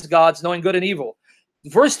shall be as gods, knowing good and evil.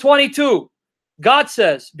 Verse 22, God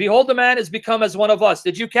says, behold, the man is become as one of us.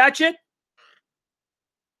 Did you catch it?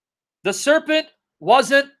 The serpent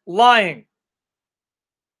wasn't lying.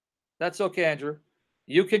 That's okay, Andrew.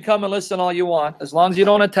 You can come and listen all you want, as long as you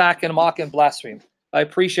don't attack and mock and blaspheme. I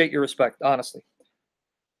appreciate your respect, honestly.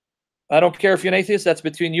 I don't care if you're an atheist. That's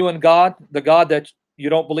between you and God. The God that you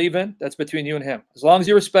don't believe in, that's between you and him. As long as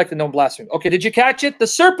you respect and don't blaspheme. Okay, did you catch it? The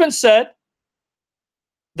serpent said,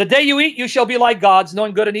 the day you eat, you shall be like gods,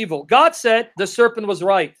 knowing good and evil. God said the serpent was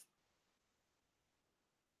right.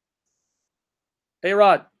 Hey,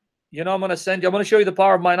 Rod, you know I'm going to send you. I'm going to show you the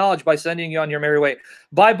power of my knowledge by sending you on your merry way.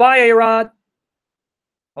 Bye-bye, A-Rod.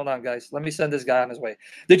 Hold on, guys. Let me send this guy on his way.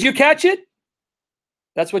 Did you catch it?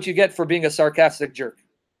 That's what you get for being a sarcastic jerk.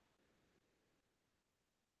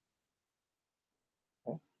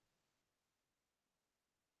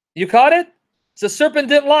 You caught it? The serpent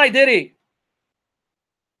didn't lie, did he?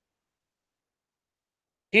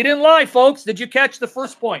 He didn't lie, folks. Did you catch the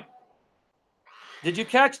first point? Did you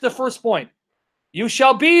catch the first point? You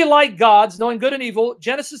shall be like gods, knowing good and evil.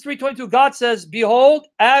 Genesis 3:22, God says, behold,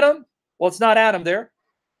 Adam. Well, it's not Adam there.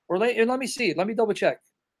 Or let me see. Let me double check.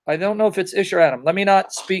 I don't know if it's Ish or Adam. Let me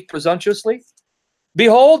not speak presumptuously.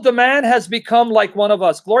 Behold, the man has become like one of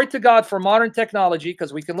us. Glory to God for modern technology,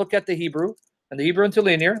 because we can look at the Hebrew and the Hebrew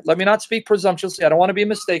interlinear. Let me not speak presumptuously. I don't want to be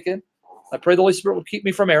mistaken. I pray the Holy Spirit will keep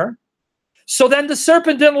me from error. So then the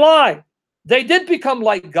serpent didn't lie. They did become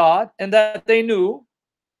like God, and that they knew.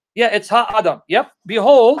 Yeah, it's Ha-Adam. Yep.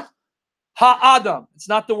 Behold, Ha-Adam. It's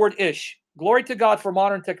not the word Ish. Glory to God for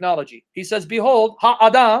modern technology. He says, behold,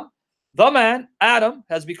 Ha-Adam, the man, Adam,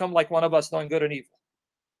 has become like one of us, knowing good and evil.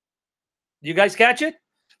 You guys catch it?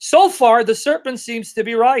 So far, the serpent seems to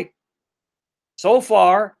be right. So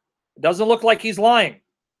far, it doesn't look like he's lying.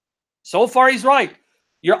 So far, he's right.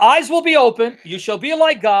 Your eyes will be open. You shall be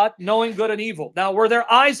like God, knowing good and evil. Now, were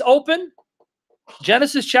their eyes open?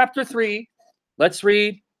 Genesis chapter 3. Let's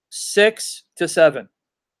read 6 to 7.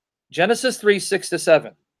 Genesis 3, 6 to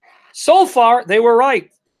 7. So far, they were right.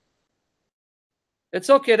 It's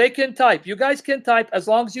okay. They can type. You guys can type as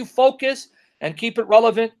long as you focus and keep it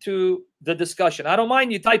relevant to the discussion. I don't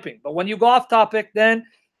mind you typing, but when you go off topic, then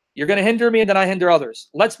you're going to hinder me and then I hinder others.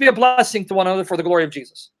 Let's be a blessing to one another for the glory of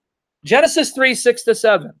Jesus. Genesis 3, 6 to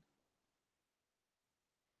 7.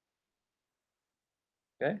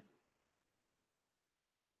 Okay.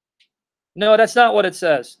 No, that's not what it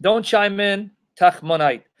says. Don't chime in,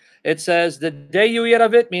 Tachmonite. It says the day you eat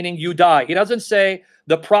of it, meaning you die. He doesn't say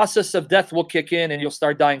the process of death will kick in and you'll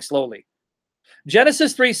start dying slowly.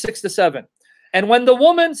 Genesis 3, 6 to 7. And when the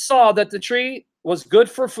woman saw that the tree was good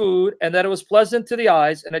for food, and that it was pleasant to the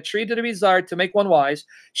eyes, and a tree to be desired to make one wise,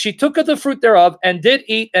 she took of the fruit thereof, and did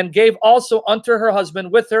eat, and gave also unto her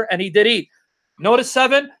husband with her, and he did eat. Notice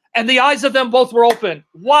 7, and the eyes of them both were open.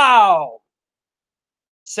 Wow!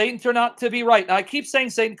 Satan turned out to be right. Now, I keep saying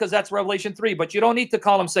Satan because that's Revelation 3, but you don't need to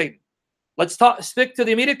call him Satan. Let's stick to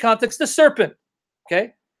the immediate context, the serpent.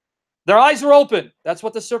 Okay? Their eyes were open. That's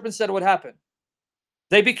what the serpent said would happen.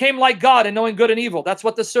 They became like God in knowing good and evil. That's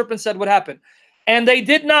what the serpent said would happen. And they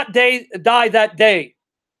did not die that day.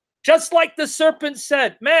 Just like the serpent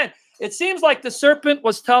said. Man, it seems like the serpent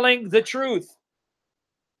was telling the truth.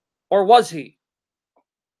 or was he?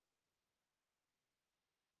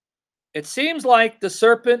 It seems like the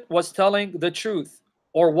serpent was telling the truth,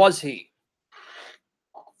 or was he?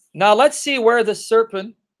 Now let's see where the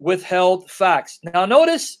serpent withheld facts. Now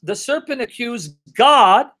notice the serpent accused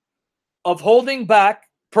God of holding back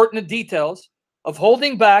pertinent details, of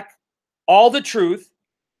holding back all the truth,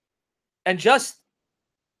 and just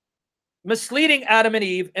misleading Adam and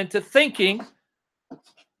Eve into thinking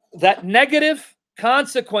that negative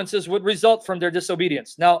consequences would result from their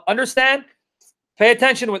disobedience. Now understand, pay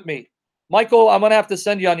attention with me. Michael, I'm going to have to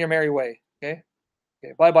send you on your merry way. Okay?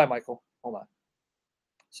 Okay. Bye-bye, Michael. Hold on.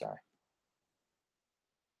 Sorry.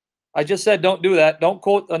 I just said don't do that. Don't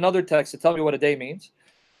quote another text to tell me what a day means.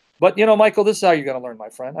 But, you know, Michael, this is how you're going to learn, my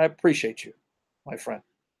friend. I appreciate you, my friend.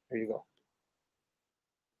 Here you go.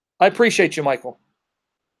 I appreciate you, Michael.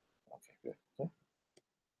 Okay, good.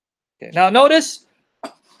 Okay. Now, notice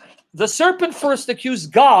the serpent first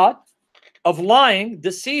accused God of lying,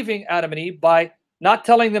 deceiving Adam and Eve by not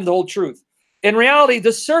telling them the whole truth. In reality,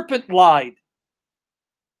 the serpent lied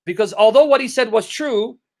because although what he said was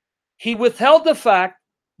true, he withheld the fact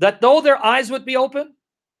that though their eyes would be open,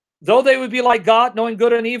 though they would be like God, knowing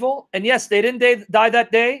good and evil, and yes, they didn't die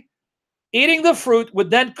that day, eating the fruit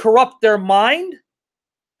would then corrupt their mind,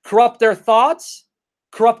 corrupt their thoughts,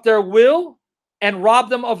 corrupt their will, and rob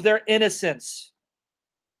them of their innocence.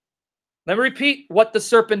 Let me repeat what the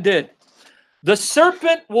serpent did. The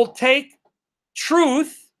serpent will take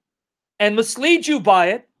truth and mislead you by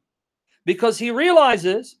it because he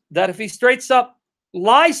realizes that if he straight up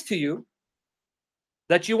lies to you,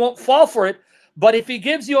 that you won't fall for it. But if he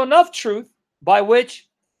gives you enough truth by which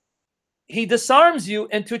he disarms you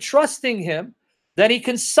into trusting him, then he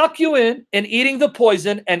can suck you in eating the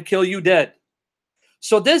poison and kill you dead.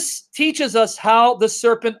 So this teaches us how the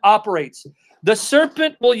serpent operates. The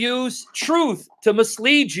serpent will use truth to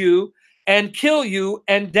mislead you and kill you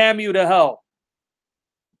and damn you to hell.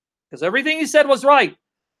 Because everything he said was right.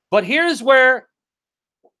 But here's where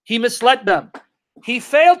he misled them. He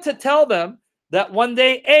failed to tell them that when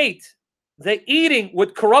they ate, the eating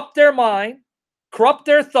would corrupt their mind, corrupt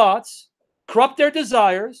their thoughts, corrupt their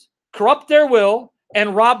desires, corrupt their will,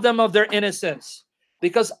 and rob them of their innocence.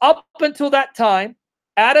 Because up until that time,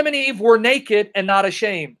 Adam and Eve were naked and not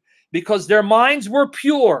ashamed because their minds were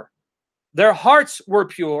pure, their hearts were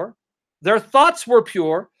pure, their thoughts were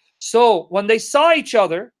pure. So when they saw each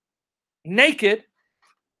other naked,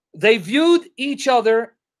 they viewed each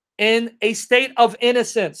other in a state of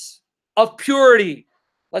innocence, of purity.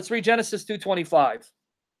 Let's read Genesis 2:25.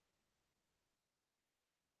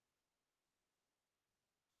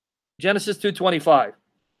 Genesis 2:25.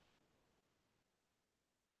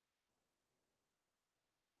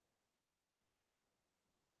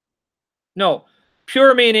 No,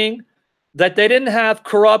 pure meaning that they didn't have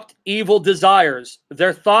corrupt, evil desires.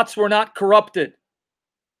 Their thoughts were not corrupted.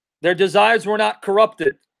 Their desires were not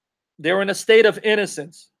corrupted. They were in a state of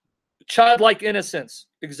innocence, childlike innocence.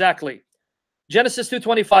 Exactly. Genesis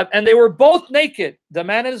 2:25. And they were both naked, the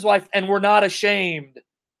man and his wife, and were not ashamed.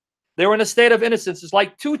 They were in a state of innocence. It's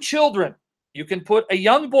like two children. You can put a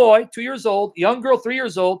young boy, 2 years old, young girl, 3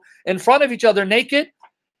 years old, in front of each other naked,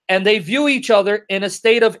 and they view each other in a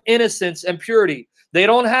state of innocence and purity. They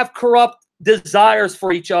don't have corrupt desires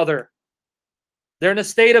for each other. They're in a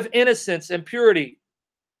state of innocence and purity.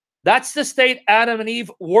 That's the state Adam and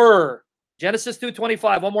Eve were. Genesis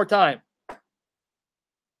 2:25, one more time.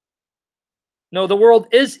 No, the world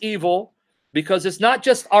is evil because it's not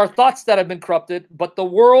just our thoughts that have been corrupted, but the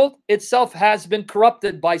world itself has been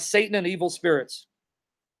corrupted by Satan and evil spirits.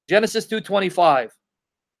 Genesis 2:25.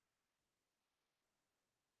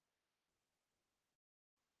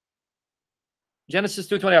 Genesis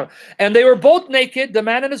 2:25. And they were both naked, the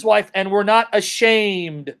man and his wife, and were not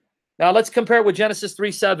ashamed. Now let's compare it with Genesis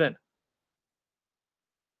 3:7.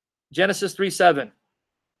 Genesis 3:7.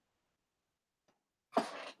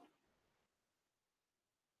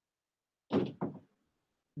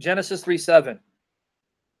 Genesis 3:7.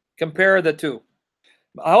 Compare the two.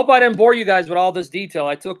 I hope I didn't bore you guys with all this detail.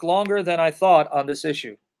 I took longer than I thought on this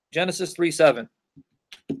issue. Genesis 3:7.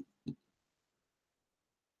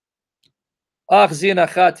 Ach, Zina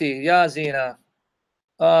Khati. Ya Zina.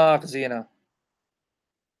 Ach, Zina.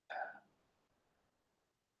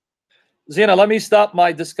 Zina, let me stop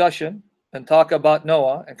my discussion and talk about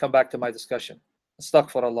Noah and come back to my discussion.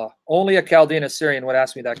 Astaghfirullah. Only a Chaldean Assyrian would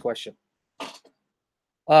ask me that question.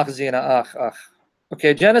 Ach, Zina, ach.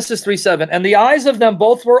 Okay, Genesis 3:7. And the eyes of them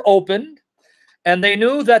both were opened, and they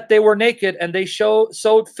knew that they were naked, and they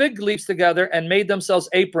sewed fig leaves together and made themselves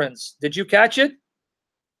aprons. Did you catch it?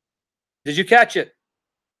 Did you catch it?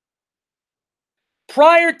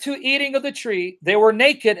 Prior to eating of the tree, they were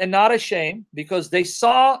naked and not ashamed because they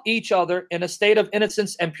saw each other in a state of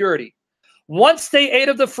innocence and purity. Once they ate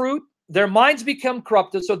of the fruit, their minds became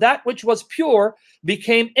corrupted, so that which was pure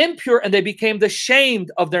became impure, and they became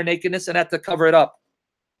ashamed of their nakedness and had to cover it up.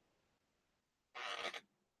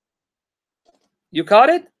 You caught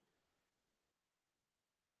it?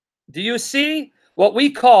 Do you see what we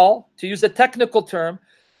call, to use a technical term,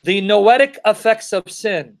 the noetic effects of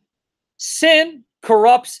sin? Sin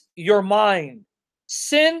corrupts your mind.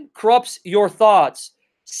 Sin corrupts your thoughts.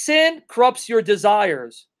 Sin corrupts your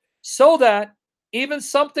desires, so that even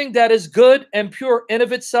something that is good and pure in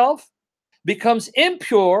of itself becomes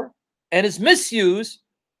impure and is misused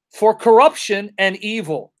for corruption and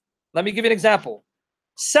evil. Let me give you an example.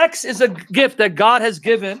 Sex is a gift that God has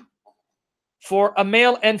given for a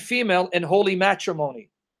male and female in holy matrimony.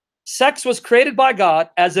 Sex was created by God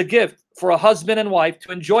as a gift for a husband and wife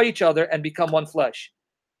to enjoy each other and become one flesh.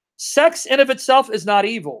 Sex in of itself is not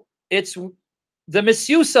evil. It's the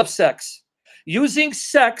misuse of sex, using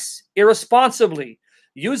sex irresponsibly,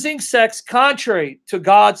 using sex contrary to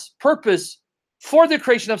God's purpose for the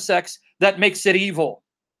creation of sex, that makes it evil.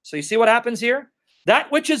 So you see what happens here?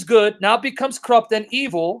 That which is good now becomes corrupt and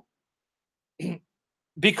evil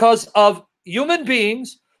because of human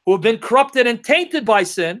beings who have been corrupted and tainted by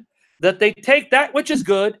sin, that they take that which is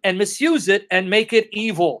good and misuse it and make it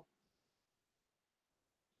evil.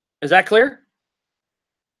 Is that clear?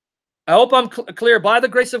 I hope I'm clear. By the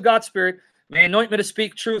grace of God's Spirit, may anoint me to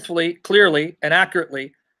speak truthfully, clearly, and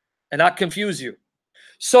accurately, and not confuse you.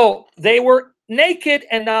 So they were naked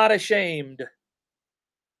and not ashamed.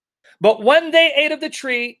 But when they ate of the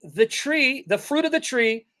tree, the fruit of the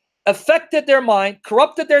tree, affected their mind,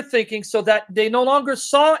 corrupted their thinking, so that they no longer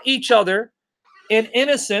saw each other in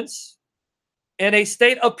innocence, in a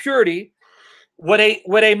state of purity, with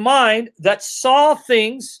a mind that saw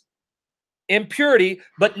things in purity,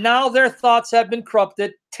 but now their thoughts have been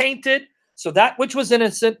corrupted, tainted, so that which was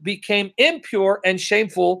innocent became impure and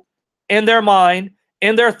shameful in their mind,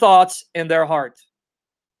 in their thoughts, in their heart.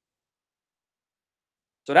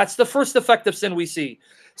 So that's the first effect of sin we see.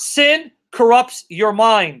 Sin corrupts your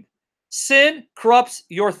mind. Sin corrupts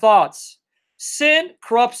your thoughts. Sin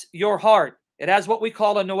corrupts your heart. It has what we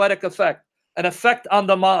call a noetic effect, an effect on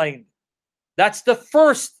the mind. That's the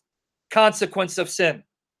first consequence of sin.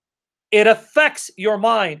 It affects your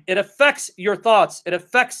mind. It affects your thoughts. It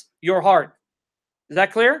affects your heart. Is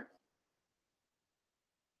that clear?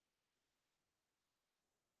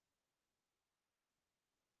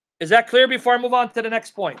 Is that clear before I move on to the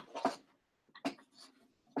next point?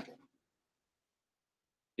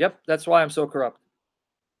 Yep, that's why I'm so corrupt.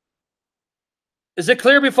 Is it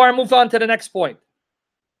clear before I move on to the next point?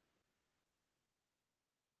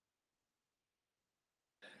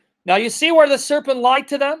 Now you see where the serpent lied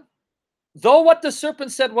to them? Though what the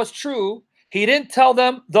serpent said was true, he didn't tell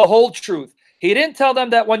them the whole truth. He didn't tell them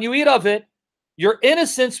that when you eat of it, your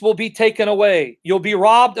innocence will be taken away. You'll be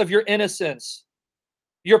robbed of your innocence.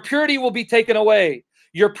 Your purity will be taken away.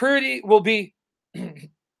 Your purity will be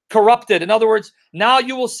corrupted. In other words, now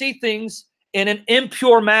you will see things in an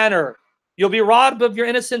impure manner. You'll be robbed of your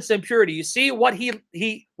innocence and purity. You see what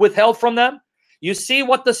he withheld from them? You see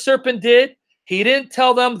what the serpent did? He didn't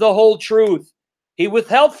tell them the whole truth. He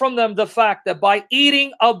withheld from them the fact that by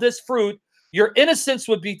eating of this fruit, your innocence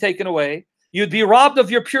would be taken away. You'd be robbed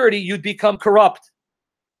of your purity. You'd become corrupt.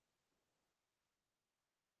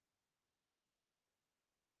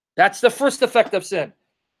 That's the first effect of sin.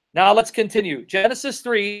 Now let's continue. Genesis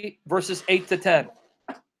 3, verses 8 to 10.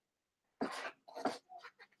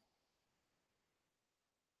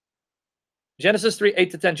 Genesis 3,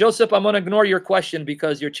 8 to 10. Joseph, I'm going to ignore your question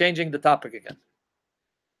because you're changing the topic again.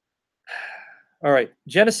 All right.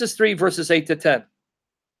 Genesis 3, verses 8 to 10.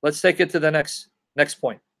 Let's take it to the next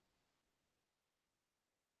point.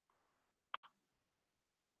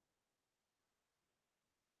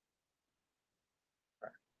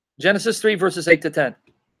 Genesis 3, verses 8 to 10.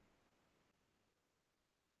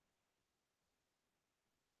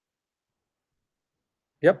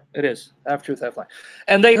 Yep, it is. Half truth, half lie.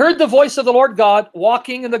 And they heard the voice of the Lord God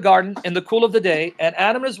walking in the garden in the cool of the day, and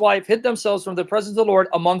Adam and his wife hid themselves from the presence of the Lord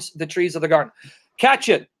amongst the trees of the garden. Catch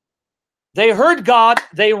it. They heard God,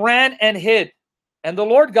 they ran and hid. And the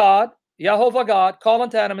Lord God, Jehovah God, called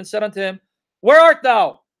unto Adam and said unto him, Where art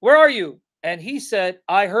thou? Where are you? And he said,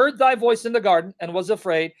 I heard thy voice in the garden and was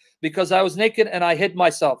afraid, because I was naked and I hid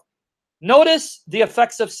myself. Notice the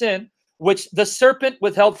effects of sin, which the serpent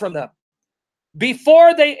withheld from them.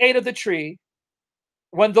 Before they ate of the tree,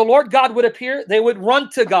 when the Lord God would appear, they would run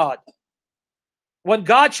to God. When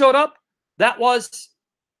God showed up, that was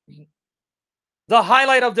the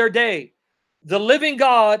highlight of their day. The living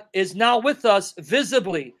God is now with us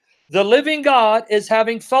visibly. The living God is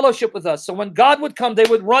having fellowship with us. So when God would come, they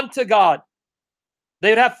would run to God. They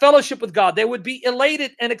would have fellowship with God. They would be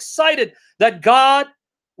elated and excited that God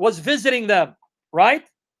was visiting them, right?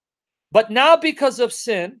 But now because of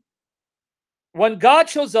sin, when God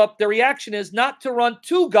shows up, the reaction is not to run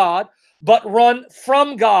to God, but run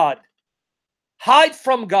from God. Hide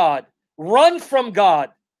from God. Run from God.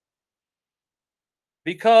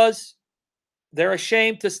 Because they're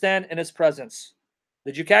ashamed to stand in his presence.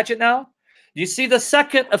 Did you catch it now? You see the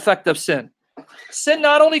second effect of sin. Sin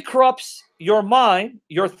not only corrupts your mind,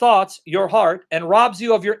 your thoughts, your heart, and robs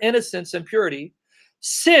you of your innocence and purity,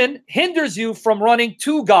 sin hinders you from running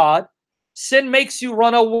to God. Sin makes you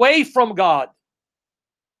run away from God.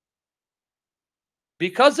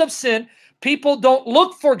 Because of sin, people don't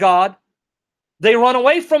look for God. They run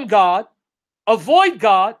away from God, avoid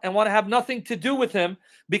God, and want to have nothing to do with him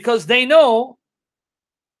because they know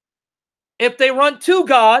if they run to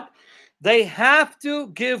God, they have to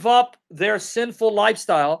give up their sinful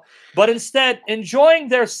lifestyle, but instead enjoying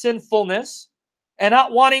their sinfulness and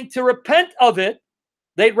not wanting to repent of it,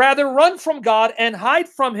 they'd rather run from God and hide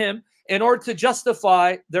from him in order to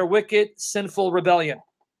justify their wicked, sinful rebellion.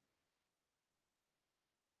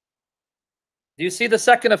 Do you see the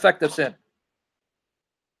second effect of sin?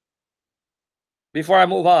 Before I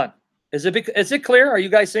move on, is it clear? Are you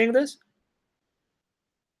guys seeing this?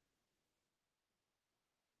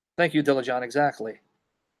 Thank you, Diligent. Exactly.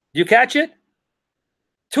 Do you catch it?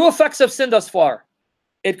 Two effects of sin thus far.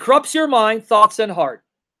 It corrupts your mind, thoughts, and heart,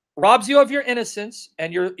 robs you of your innocence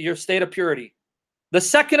and your state of purity. The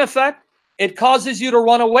second effect, it causes you to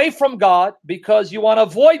run away from God because you want to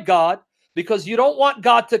avoid God, because you don't want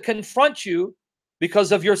God to confront you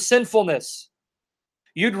because of your sinfulness.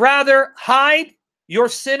 You'd rather hide your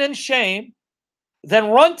sin and shame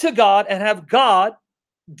than run to God and have God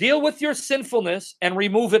deal with your sinfulness and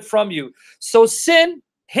remove it from you. So sin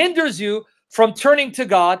hinders you from turning to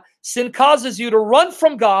God. Sin causes you to run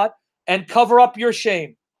from God and cover up your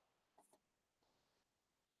shame.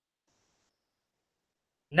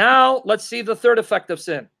 Now, let's see the third effect of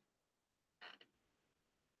sin.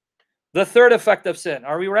 The third effect of sin.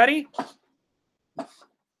 Are we ready?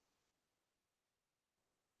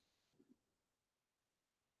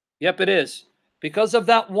 Yep, it is. Because of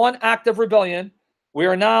that one act of rebellion, we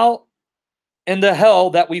are now in the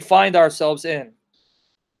hell that we find ourselves in.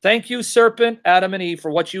 Thank you, serpent, Adam and Eve,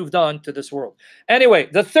 for what you've done to this world. Anyway,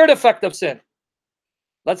 the third effect of sin.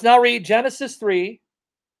 Let's now read Genesis 3.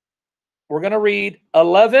 We're going to read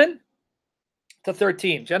 11 to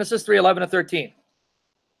 13. Genesis 3, 11 to 13.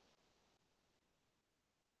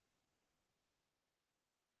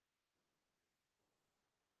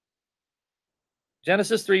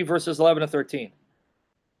 Genesis 3, verses 11 to 13.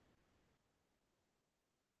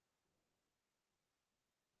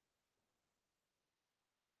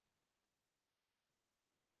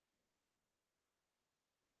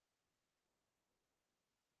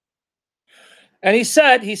 And he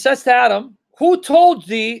says to Adam, who told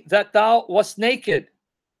thee that thou wast naked?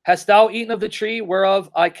 Hast thou eaten of the tree whereof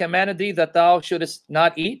I commanded thee that thou shouldest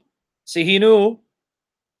not eat? See, he knew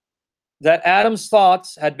that Adam's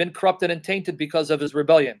thoughts had been corrupted and tainted because of his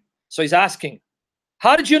rebellion. So he's asking,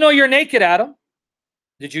 how did you know you're naked, Adam?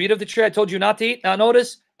 Did you eat of the tree I told you not to eat? Now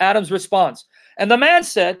notice Adam's response. And the man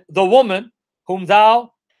said, the woman whom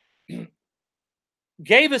thou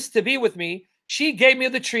gavest to be with me, she gave me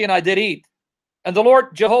of the tree and I did eat. And the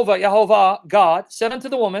Lord Jehovah, God, said unto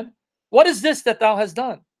the woman, what is this that thou hast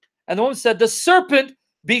done? And the woman said, the serpent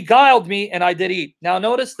beguiled me and I did eat. Now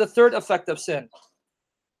notice the third effect of sin.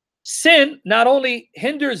 Sin not only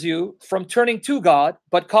hinders you from turning to God,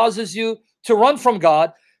 but causes you to run from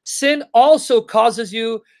God. Sin also causes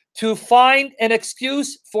you to find an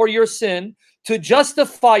excuse for your sin, to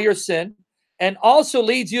justify your sin, and also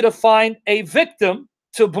leads you to find a victim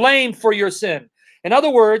to blame for your sin. In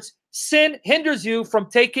other words, sin hinders you from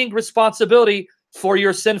taking responsibility for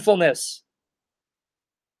your sinfulness.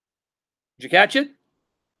 Did you catch it?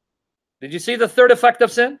 Did you see the third effect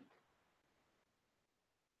of sin?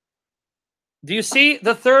 Do you see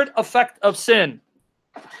the third effect of sin?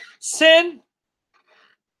 Sin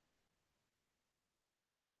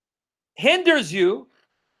hinders you,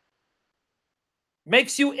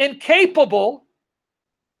 makes you incapable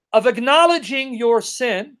of acknowledging your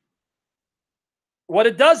sin. What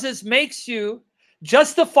it does is makes you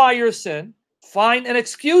justify your sin, find an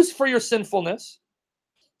excuse for your sinfulness,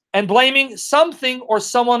 and blaming something or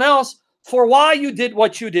someone else for why you did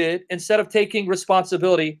what you did instead of taking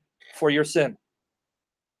responsibility for your sin.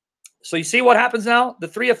 So you see what happens now? The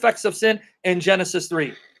three effects of sin in Genesis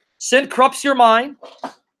 3. Sin corrupts your mind,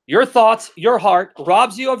 your thoughts, your heart,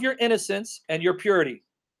 robs you of your innocence and your purity.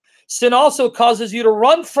 Sin also causes you to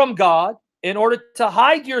run from God in order to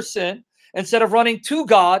hide your sin instead of running to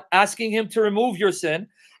God, asking him to remove your sin.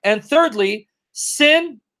 And thirdly,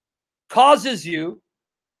 sin causes you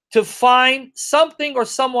to find something or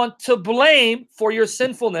someone to blame for your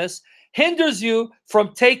sinfulness, hinders you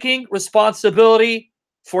from taking responsibility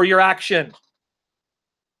for your action.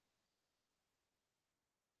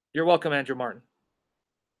 You're welcome, Andrew Martin.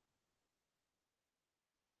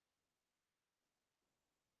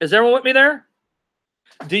 Is everyone with me there?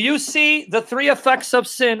 Do you see the three effects of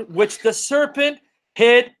sin which the serpent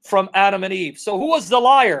hid from Adam and Eve? So who was the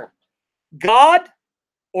liar? God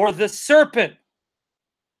or the serpent?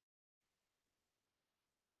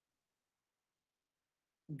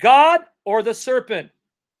 God or the serpent?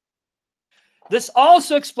 This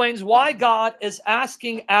also explains why God is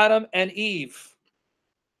asking Adam and Eve.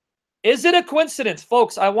 Is it a coincidence?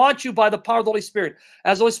 Folks, I want you by the power of the Holy Spirit,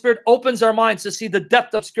 as the Holy Spirit opens our minds to see the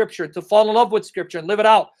depth of Scripture, to fall in love with Scripture and live it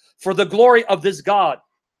out for the glory of this God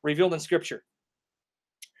revealed in Scripture.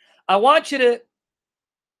 I want you to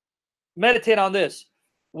meditate on this.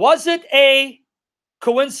 Was it a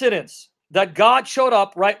coincidence that God showed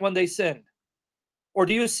up right when they sinned? Or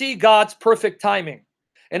do you see God's perfect timing?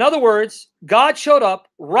 In other words, God showed up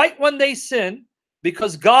right when they sinned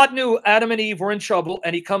because God knew Adam and Eve were in trouble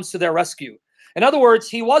and he comes to their rescue. In other words,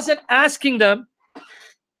 he wasn't asking them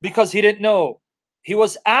because he didn't know. He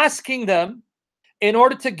was asking them in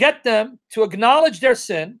order to get them to acknowledge their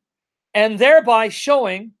sin and thereby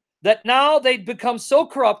showing that now they'd become so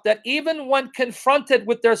corrupt that even when confronted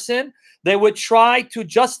with their sin, they would try to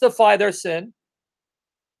justify their sin,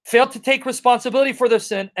 fail to take responsibility for their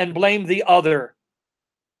sin, and blame the other.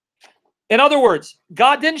 In other words,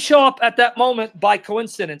 God didn't show up at that moment by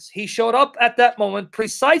coincidence. He showed up at that moment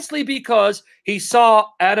precisely because he saw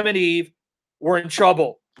Adam and Eve were in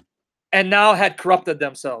trouble and now had corrupted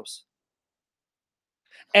themselves.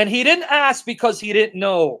 And he didn't ask because he didn't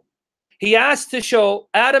know. He asked to show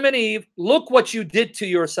Adam and Eve, look what you did to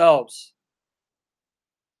yourselves.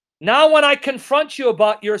 Now when I confront you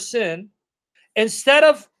about your sin, instead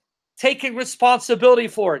of taking responsibility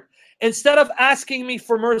for it, instead of asking me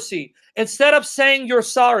for mercy, instead of saying you're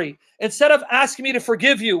sorry, instead of asking me to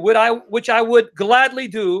forgive you, which I would gladly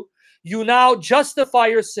do, you now justify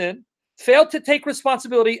your sin, fail to take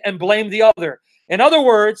responsibility, and blame the other. In other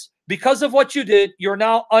words, because of what you did, you're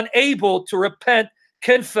now unable to repent,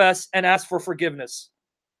 confess, and ask for forgiveness.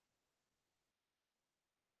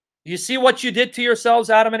 You see what you did to yourselves,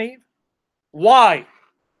 Adam and Eve? Why?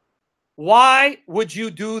 Why would you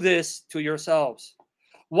do this to yourselves?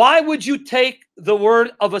 Why would you take the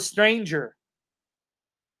word of a stranger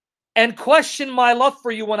and question my love for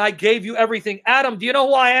you when I gave you everything? Adam, do you know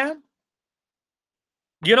who I am?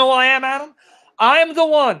 Do you know who I am, Adam? I am the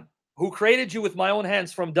one who created you with my own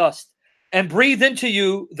hands from dust and breathed into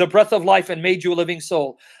you the breath of life and made you a living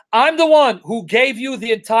soul. I'm the one who gave you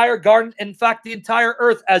the entire garden, in fact, the entire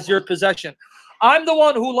earth as your possession. I'm the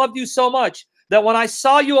one who loved you so much that when I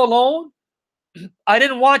saw you alone, I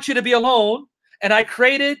didn't want you to be alone, and I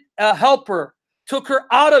created a helper, took her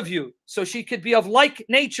out of you so she could be of like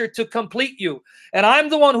nature to complete you. And I'm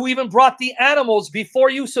the one who even brought the animals before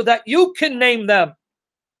you so that you can name them.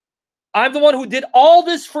 I'm the one who did all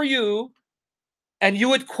this for you, and you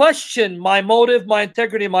would question my motive, my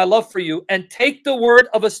integrity, my love for you, and take the word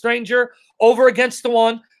of a stranger over against the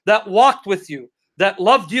one that walked with you, that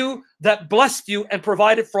loved you, that blessed you, and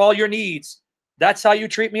provided for all your needs. That's how you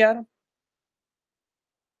treat me, Adam?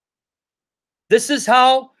 This is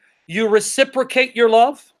how you reciprocate your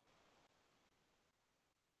love?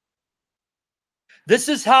 This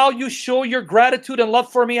is how you show your gratitude and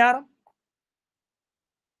love for me, Adam?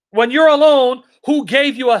 When you're alone, who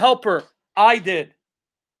gave you a helper? I did.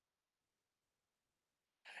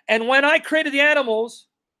 And when I created the animals,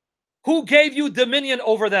 who gave you dominion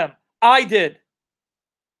over them? I did.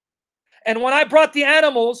 And when I brought the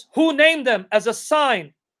animals, who named them as a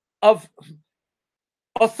sign of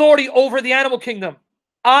authority over the animal kingdom?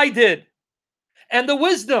 I did. And the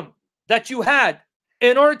wisdom that you had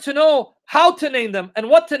in order to know how to name them and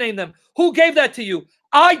what to name them, who gave that to you?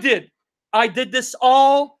 I did. I did this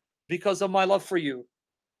all because of my love for you.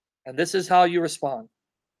 And this is how you respond.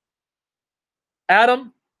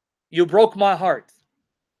 Adam, you broke my heart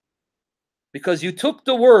because you took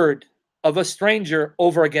the word of a stranger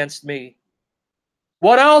over against me.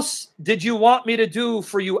 What else did you want me to do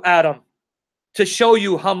for you, Adam, to show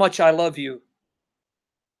you how much I love you?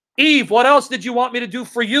 Eve, what else did you want me to do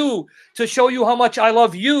for you to show you how much I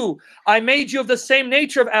love you? I made you of the same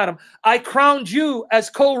nature of Adam. I crowned you as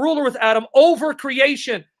co-ruler with Adam over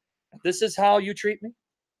creation. This is how you treat me?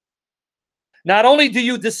 Not only do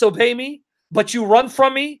you disobey me, but you run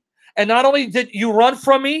from me. And not only did you run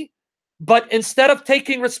from me, but instead of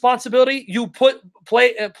taking responsibility, you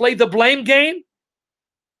play the blame game.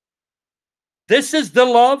 This is the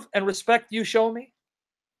love and respect you show me.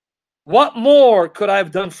 What more could I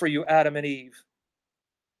have done for you, Adam and Eve?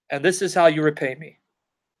 And this is how you repay me.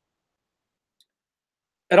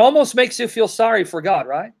 It almost makes you feel sorry for God,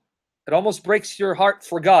 right? It almost breaks your heart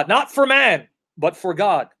for God, not for man, but for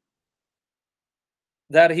God,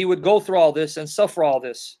 that he would go through all this and suffer all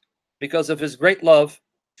this because of his great love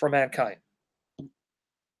for mankind. Isn't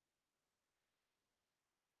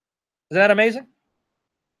that amazing?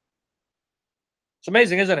 It's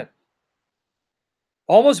amazing, isn't it?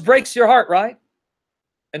 Almost breaks your heart, right?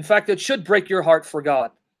 In fact, it should break your heart for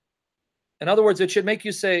God. In other words, it should make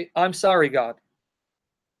you say, I'm sorry, God.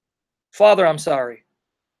 Father, I'm sorry.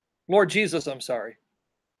 Lord Jesus, I'm sorry.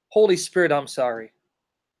 Holy Spirit, I'm sorry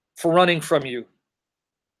for running from you,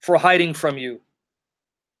 for hiding from you,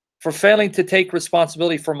 for failing to take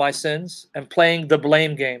responsibility for my sins and playing the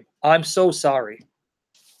blame game. I'm so sorry.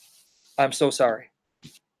 I'm so sorry.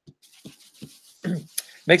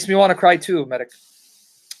 Makes me want to cry too, medic.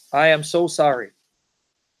 I am so sorry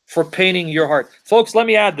for paining your heart. Folks, let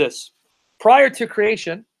me add this. Prior to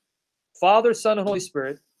creation, Father, Son, and Holy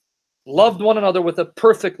Spirit loved one another with a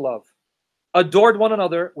perfect love, adored one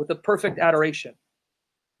another with a perfect adoration.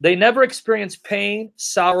 They never experienced pain,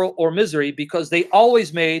 sorrow, or misery because they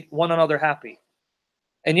always made one another happy.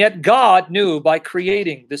 And yet God knew by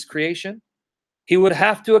creating this creation, he would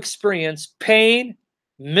have to experience pain,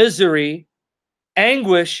 misery,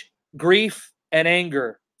 anguish, grief, and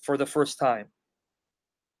anger for the first time.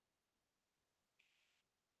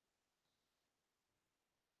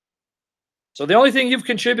 So the only thing you've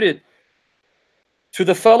contributed to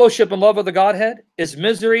the fellowship and love of the Godhead is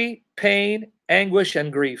misery, pain, anguish,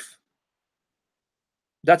 and grief.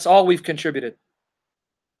 That's all we've contributed.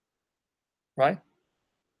 Right?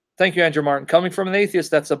 Thank you, Andrew Martin. Coming from an atheist,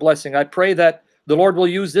 that's a blessing. I pray that the Lord will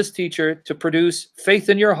use this teacher to produce faith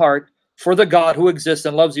in your heart for the God who exists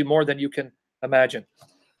and loves you more than you can imagine.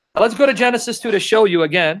 Now let's go to Genesis 2 to show you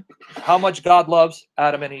again how much God loves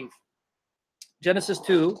Adam and Eve. Genesis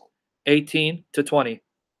 2, 18 to 20.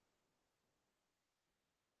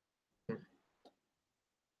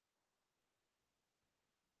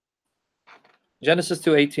 Genesis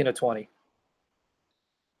 2, 18 to 20. It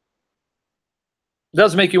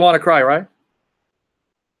does make you want to cry, right?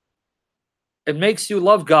 It makes you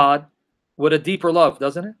love God with a deeper love,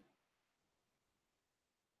 doesn't it?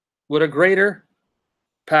 With a greater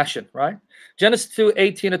passion, right? Genesis 2,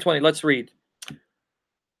 18 to 20. Let's read.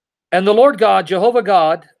 And the Lord God, Jehovah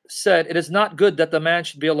God, said, it is not good that the man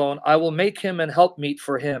should be alone. I will make him an helpmeet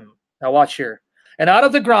for him. Now watch here. And out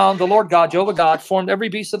of the ground, the Lord God, Jehovah God, formed every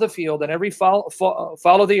beast of the field and every fowl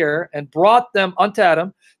of the air and brought them unto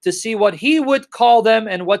Adam to see what he would call them,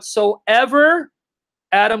 and whatsoever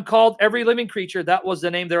Adam called every living creature, that was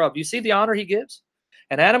the name thereof. You see the honor he gives?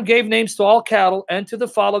 And Adam gave names to all cattle and to the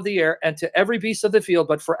fowl of the air and to every beast of the field.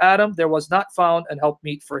 But for Adam, there was not found an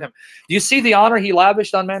helpmeet for him. Do you see the honor he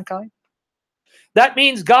lavished on mankind? That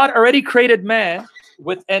means God already created man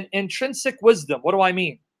with an intrinsic wisdom. What do I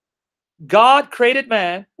mean? God created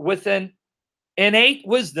man with an innate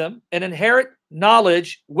wisdom, an inherent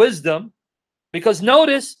knowledge, wisdom. Because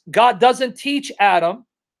notice, God doesn't teach Adam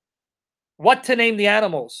what to name the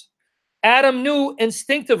animals. Adam knew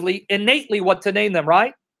instinctively, innately what to name them,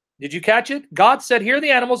 right? Did you catch it? God said, here are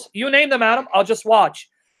the animals. You name them, Adam. I'll just watch.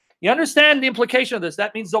 You understand the implication of this?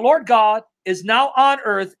 That means the Lord God is now on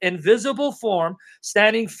earth in visible form,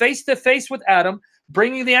 standing face to face with Adam,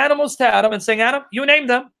 bringing the animals to Adam and saying, Adam, you name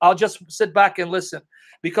them. I'll just sit back and listen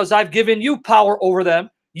because I've given you power over them.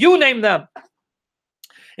 You name them.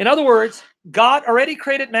 In other words, God already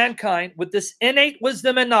created mankind with this innate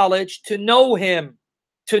wisdom and knowledge to know him,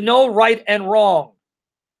 to know right and wrong.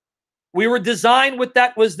 We were designed with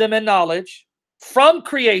that wisdom and knowledge from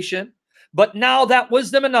creation, but now that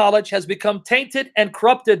wisdom and knowledge has become tainted and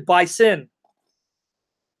corrupted by sin.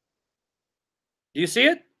 Do you see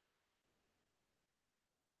it?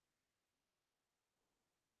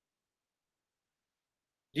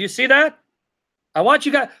 Do you see that? I want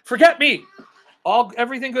you guys, forget me.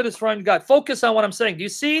 Everything good is from God. Focus on what I'm saying. Do you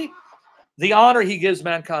see the honor he gives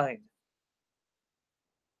mankind?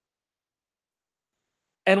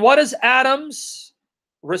 And what is Adam's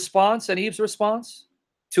response and Eve's response?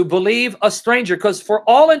 To believe a stranger. Because for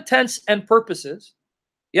all intents and purposes,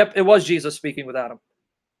 Yep, it was Jesus speaking with Adam.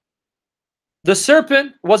 The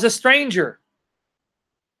serpent was a stranger.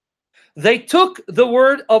 They took the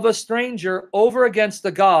word of a stranger over against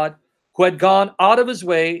the God who had gone out of his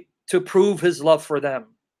way to prove his love for them.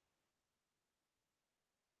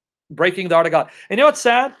 Breaking the heart of God. And you know what's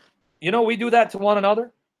sad? You know, we do that to one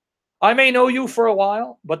another. I may know you for a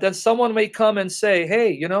while, but then someone may come and say,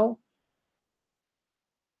 hey, you know,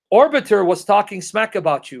 Orbiter was talking smack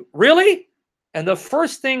about you. Really? And the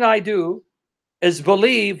first thing I do is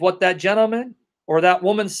believe what that gentleman or that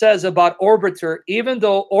woman says about Orbiter, even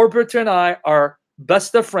though Orbiter and I are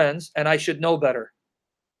best of friends and I should know better.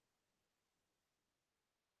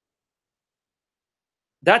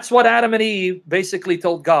 That's what Adam and Eve basically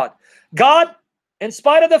told God. God, in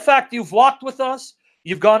spite of the fact you've walked with us,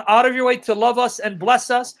 you've gone out of your way to love us and bless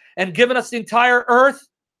us and given us the entire earth,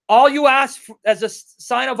 all you ask as a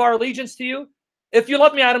sign of our allegiance to you, if you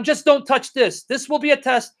love me, Adam, just don't touch this. This will be a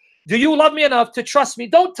test. Do you love me enough to trust me?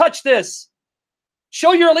 Don't touch this.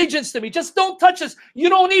 Show your allegiance to me. Just don't touch this. You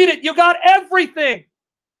don't need it. You got everything.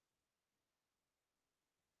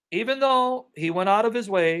 Even though he went out of his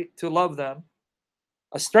way to love them,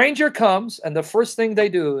 a stranger comes, and the first thing they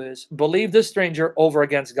do is believe the stranger over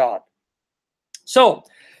against God. So,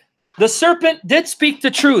 the serpent did speak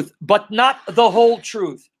the truth, but not the whole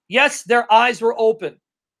truth. Yes, their eyes were open.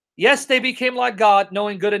 Yes, they became like God,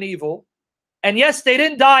 knowing good and evil. And yes, they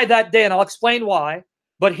didn't die that day, and I'll explain why.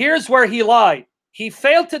 But here's where he lied. He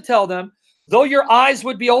failed to tell them, though your eyes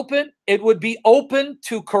would be open, it would be open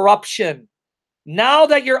to corruption. Now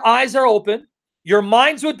that your eyes are open, your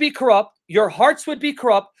minds would be corrupt, your hearts would be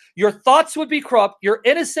corrupt, your thoughts would be corrupt, your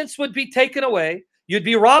innocence would be taken away, you'd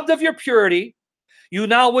be robbed of your purity, you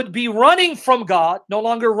now would be running from God, no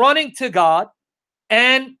longer running to God,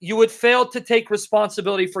 and you would fail to take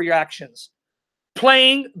responsibility for your actions.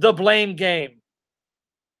 Playing the blame game.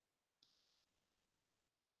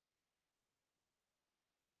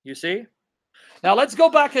 You see? Now let's go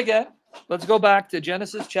back again. Let's go back to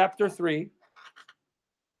Genesis chapter 3.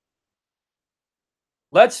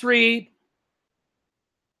 Let's read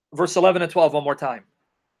verse 11 and 12 one more time.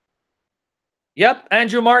 Yep,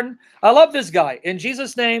 Andrew Martin. I love this guy. In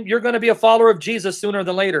Jesus' name, you're going to be a follower of Jesus sooner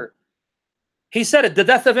than later. He said it, the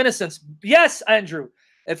death of innocence. Yes, Andrew.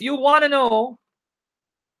 If you want to know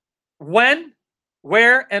when,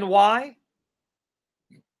 where, and why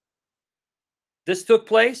this took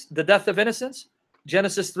place, the death of innocence,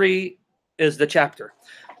 Genesis 3 is the chapter.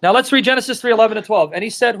 Now let's read Genesis 3, 11 and 12. And he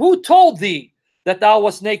said, who told thee that thou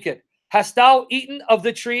wast naked? Hast thou eaten of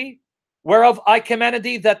the tree whereof I commanded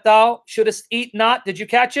thee that thou shouldest eat not? Did you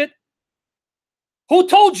catch it? Who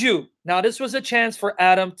told you? Now this was a chance for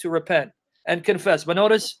Adam to repent and confess. But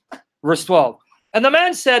notice verse 12. And the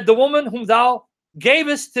man said, the woman whom thou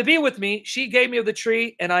gavest to be with me, she gave me of the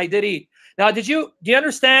tree, and I did eat. Now, do you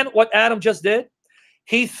understand what Adam just did?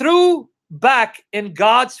 He threw back in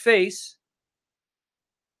God's face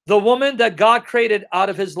the woman that God created out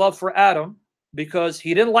of his love for Adam, because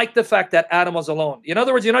he didn't like the fact that Adam was alone. In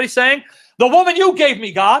other words, you know what he's saying? The woman you gave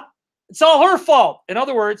me, God, it's all her fault. In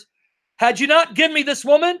other words, had you not given me this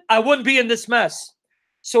woman, I wouldn't be in this mess.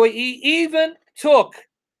 So he even took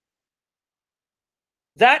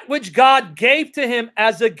that which God gave to him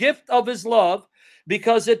as a gift of his love,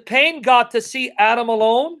 because it pained God to see Adam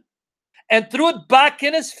alone, and threw it back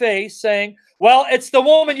in his face saying, well, it's the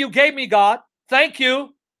woman you gave me, God. Thank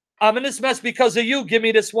you. I'm in this mess because of you. Give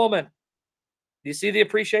me this woman. Do you see the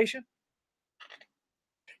appreciation?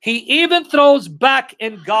 He even throws back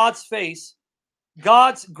in God's face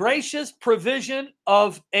God's gracious provision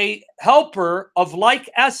of a helper of like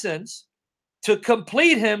essence to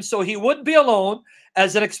complete him so he wouldn't be alone,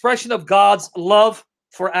 as an expression of God's love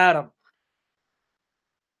for Adam.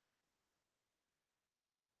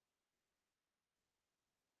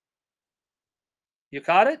 You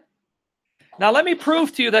caught it? Now let me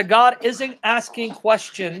prove to you that God isn't asking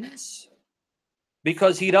questions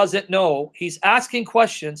because he doesn't know. He's asking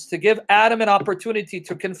questions to give Adam an opportunity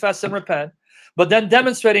to confess and repent, but then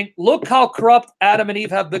demonstrating, look how corrupt Adam and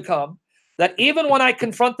Eve have become, that even when I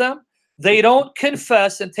confront them, they don't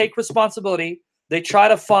confess and take responsibility. They try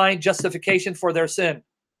to find justification for their sin.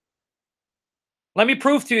 Let me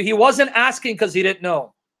prove to you, he wasn't asking because he didn't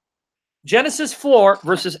know. Genesis 4,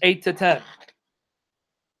 verses 8 to 10.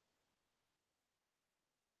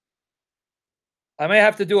 I may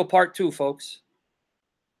have to do a part 2, folks.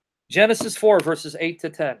 Genesis 4, verses 8 to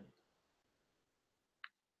 10.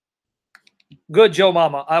 Good, Joe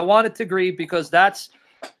Mama. I wanted to grieve because that's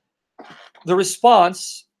the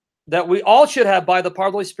response that we all should have by the power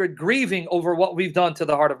of the Holy Spirit, grieving over what we've done to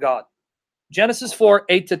the heart of God. Genesis 4,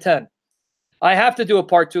 8 to 10. I have to do a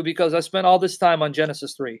part 2 because I spent all this time on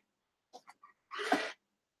Genesis 3.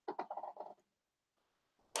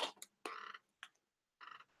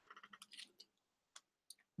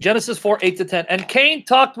 Genesis 4, 8 to 10. And Cain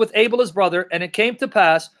talked with Abel his brother, and it came to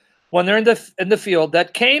pass when they're in the field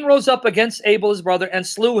that Cain rose up against Abel his brother and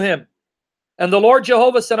slew him. And the Lord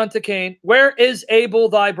Jehovah said unto Cain, where is Abel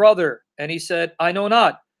thy brother? And he said, I know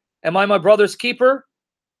not. Am I my brother's keeper?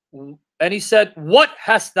 And he said, what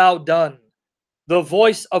hast thou done? The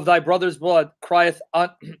voice of thy brother's blood crieth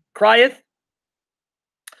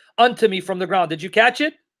unto me from the ground. Did you catch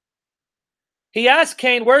it? He asked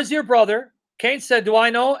Cain, where's your brother? Cain said, do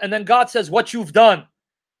I know? And then God says, what you've done.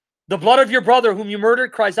 The blood of your brother whom you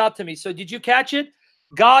murdered cries out to me. So did you catch it?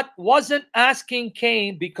 God wasn't asking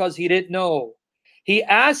Cain because he didn't know. He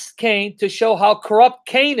asked Cain to show how corrupt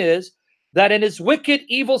Cain is, that in his wicked,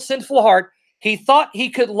 evil, sinful heart, he thought he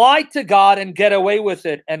could lie to God and get away with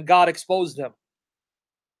it, and God exposed him.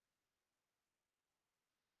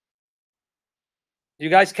 You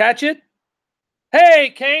guys catch it?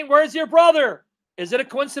 Hey, Cain, where's your brother? Is it a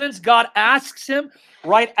coincidence God asks him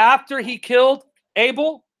right after he killed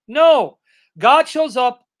Abel? No. God shows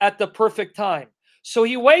up at the perfect time. So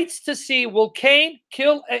he waits to see, will Cain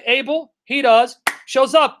kill Abel? He does.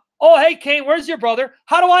 Shows up. Oh, hey, Cain, where's your brother?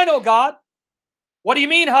 How do I know, God? What do you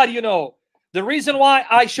mean, how do you know? The reason why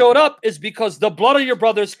I showed up is because the blood of your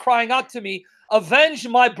brother is crying out to me, avenge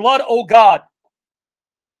my blood, O God.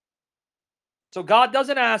 So God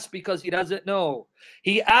doesn't ask because he doesn't know.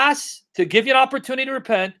 He asks to give you an opportunity to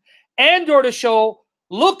repent and or to show,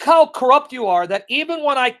 look how corrupt you are, that even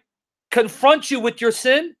when I confront you with your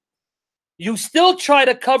sin, you still try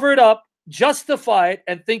to cover it up, justify it,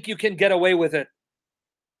 and think you can get away with it.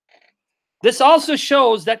 This also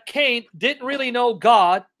shows that Cain didn't really know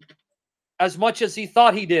God as much as he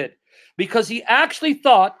thought he did, because he actually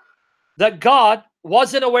thought that God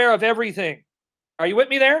wasn't aware of everything. Are you with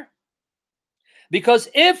me there? Because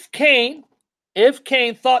if Cain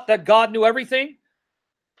thought that God knew everything,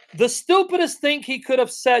 the stupidest thing he could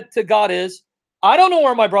have said to God is, I don't know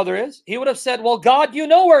where my brother is. He would have said, well, God, you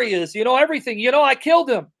know where he is. You know everything. You know I killed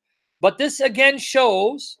him. But this again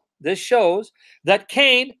shows that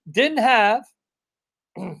Cain didn't have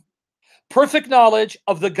perfect knowledge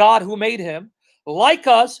of the God who made him. Like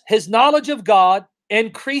us, his knowledge of God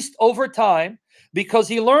increased over time because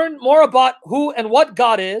he learned more about who and what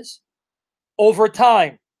God is over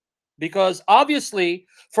time. Because obviously,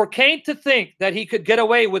 for Cain to think that he could get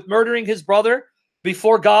away with murdering his brother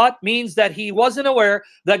before God means that he wasn't aware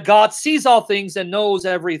that God sees all things and knows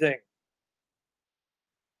everything.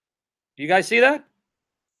 You guys see that?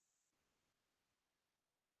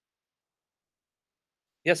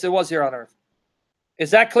 Yes, it was here on earth.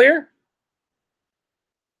 Is that clear?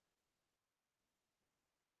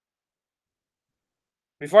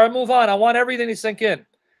 Before I move on, I want everything to sink in.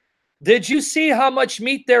 Did you see how much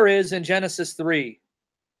meat there is in Genesis 3?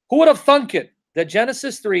 Who would have thunk it that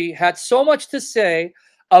Genesis 3 had so much to say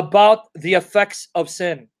about the effects of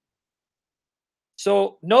sin?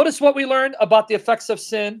 So notice what we learned about the effects of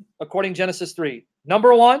sin according to Genesis 3.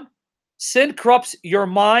 Number one, sin corrupts your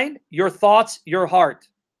mind, your thoughts, your heart.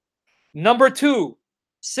 Number two,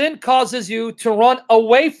 sin causes you to run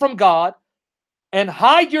away from God and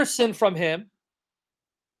hide your sin from him.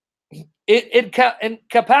 It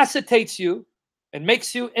incapacitates you and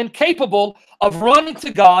makes you incapable of running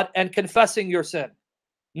to God and confessing your sin.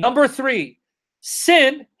 Number three,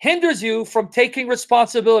 sin hinders you from taking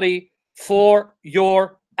responsibility for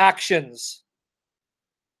your actions.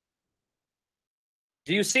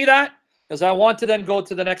 Do you see that? Because I want to then go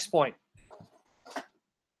to the next point.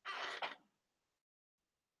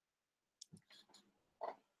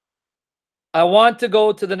 I want to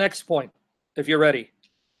go to the next point, if you're ready.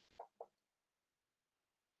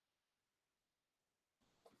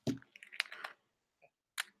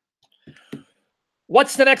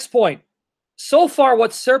 What's the next point? So far,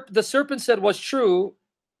 what the serpent said was true,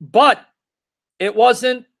 but it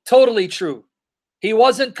wasn't totally true. He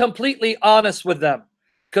wasn't completely honest with them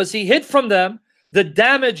because he hid from them the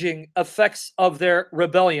damaging effects of their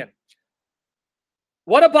rebellion.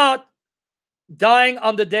 What about dying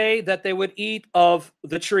on the day that they would eat of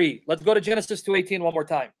the tree? Let's go to Genesis 2:18 one more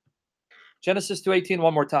time. Genesis 2:18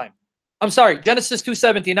 one more time. I'm sorry, Genesis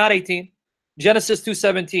 2:17, not 18. Genesis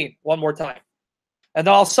 2:17 one more time. And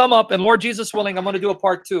then I'll sum up, and Lord Jesus willing, I'm going to do a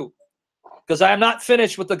part 2 because I am not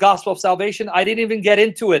finished with the gospel of salvation. I didn't even get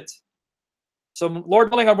into it. So Lord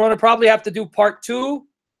willing, I'm going to probably have to do part 2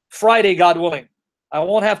 Friday, God willing. I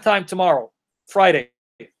won't have time tomorrow, Friday,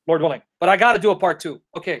 Lord willing. But I got to do a part 2.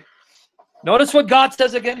 Okay. Notice what God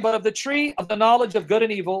says again, but of the tree of the knowledge of good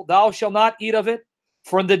and evil, thou shalt not eat of it,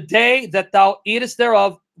 for in the day that thou eatest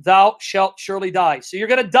thereof, thou shalt surely die. So you're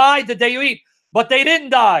going to die the day you eat, but they didn't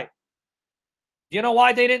die. Do you know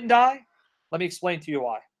why they didn't die? Let me explain to you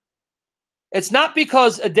why. It's not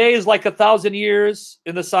because a day is like 1,000 years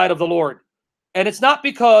in the sight of the Lord. And it's not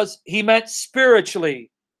because he meant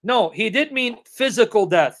spiritually. No, he did mean physical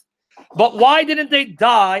death. But why didn't they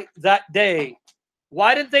die that day?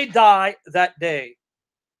 Why didn't they die that day?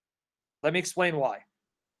 Let me explain why.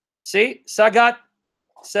 See, Sagat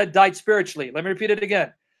said died spiritually. Let me repeat it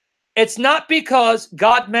again. It's not because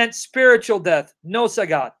God meant spiritual death. No,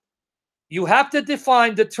 Sagat. You have to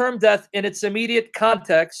define the term death in its immediate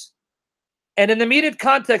context. And in the immediate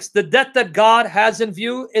context, the death that God has in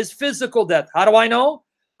view is physical death. How do I know?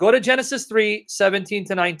 Go to Genesis 3, 17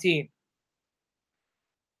 to 19.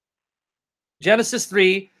 Genesis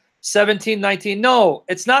 3, 17, 19. No,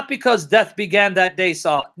 it's not because death began that day,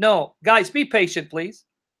 Saul. No, guys, be patient, please.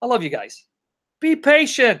 I love you guys. Be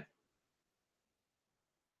patient.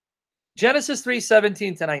 Genesis 3,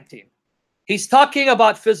 17 to 19. He's talking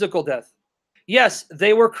about physical death. Yes,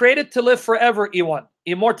 they were created to live forever, Ewan,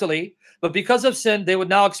 immortally, but because of sin, they would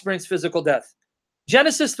now experience physical death.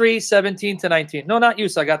 Genesis 3, 17 to 19. No, not you,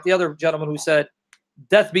 so I got the other gentleman who said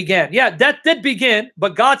death began. Yeah, death did begin,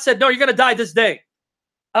 but God said, no, you're going to die this day.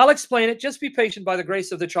 I'll explain it. Just be patient by the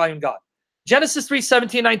grace of the triune God. Genesis 3,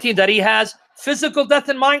 17, 19, that he has physical death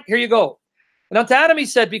in mind. Here you go. And unto Adam he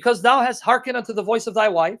said, because thou hast hearkened unto the voice of thy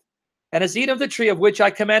wife, and hast eaten of the tree of which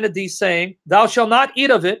I commanded thee, saying, thou shalt not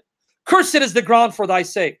eat of it. Cursed is the ground for thy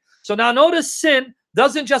sake. So now notice sin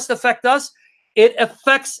doesn't just affect us. It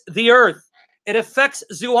affects the earth. It affects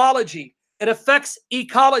zoology. It affects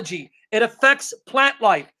ecology. It affects plant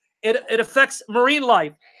life. It affects marine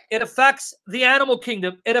life. It affects the animal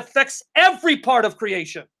kingdom. It affects every part of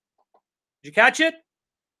creation. Did you catch it?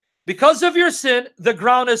 Because of your sin, the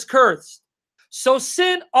ground is cursed. So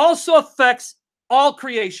sin also affects all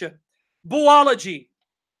creation. Zoology.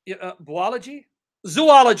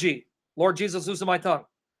 Zoology. Lord Jesus, loosen my tongue.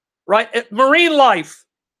 Right? Marine life.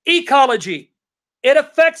 Ecology. It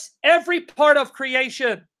affects every part of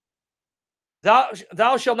creation.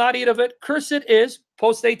 Thou shalt not eat of it. Cursed is,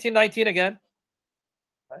 post 18:19 again.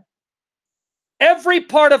 Right? Every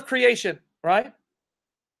part of creation, right,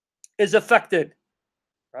 is affected.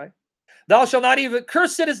 Right? Thou shalt not eat of it.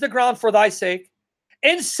 Cursed is the ground for thy sake.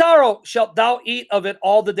 In sorrow shalt thou eat of it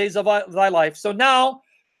all the days of thy life. So now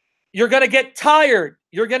you're going to get tired.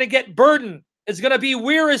 You're going to get burdened. It's going to be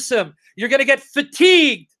wearisome. You're going to get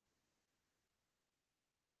fatigued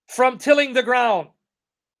from tilling the ground.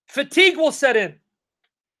 Fatigue will set in.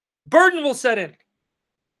 Burden will set in.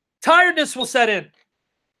 Tiredness will set in.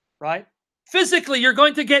 Right? Physically, you're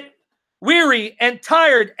going to get weary and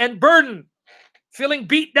tired and burdened, feeling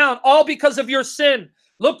beat down, all because of your sin.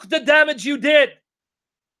 Look the damage you did.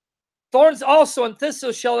 Thorns also and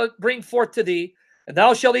thistles shall it bring forth to thee, and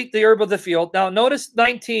thou shalt eat the herb of the field. Now notice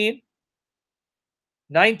 19.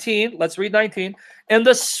 19, let's read 19. In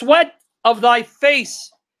the sweat of thy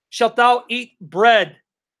face shalt thou eat bread,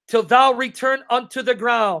 till thou return unto the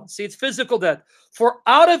ground. See, it's physical death. For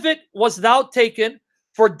out of it was thou taken,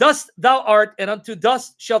 for dust thou art, and unto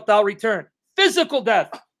dust shalt thou return. Physical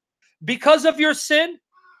death. Because of your sin,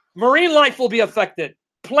 marine life will be affected.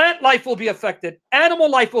 Plant life will be affected.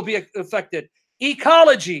 Animal life will be affected.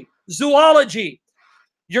 Ecology, zoology.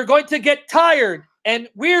 You're going to get tired and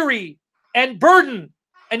weary and burdened,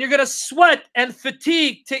 and you're going to sweat and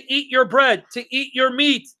fatigue to eat your bread, to eat your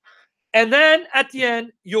meat. And then at the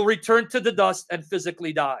end, you'll return to the dust and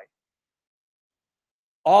physically die.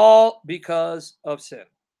 All because of sin.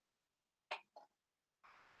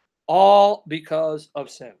 All because of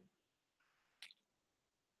sin.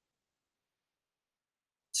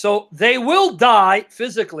 So they will die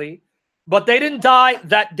physically, but they didn't die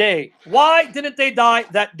that day. Why didn't they die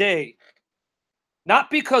that day? Not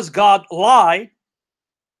because God lied,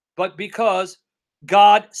 but because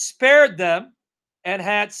God spared them and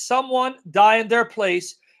had someone die in their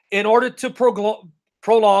place in order to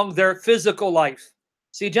prolong their physical life.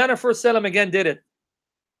 See, Jennifer Selim again did it.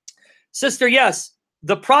 Sister, yes,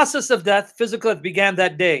 the process of death, physical death, began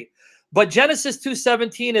that day. But Genesis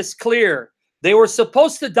 2:17 is clear. They were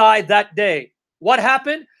supposed to die that day. What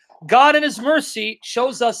happened? God in his mercy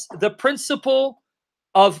shows us the principle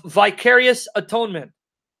of vicarious atonement.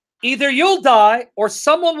 Either you'll die or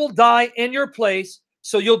someone will die in your place,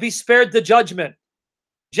 so you'll be spared the judgment.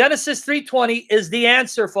 Genesis 3:20 is the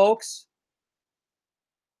answer, folks.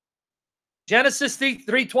 Genesis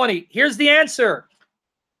 3:20. Here's the answer.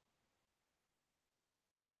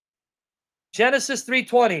 Genesis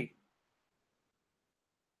 3:20.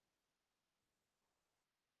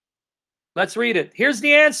 Let's read it. Here's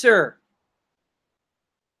the answer.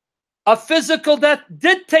 A physical death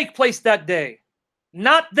did take place that day,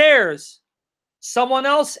 not theirs. Someone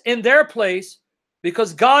else in their place,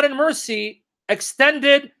 because God in mercy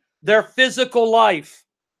extended their physical life.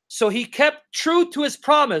 So he kept true to his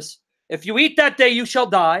promise. If you eat that day, you shall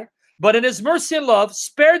die. But in his mercy and love,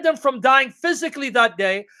 spared them from dying physically that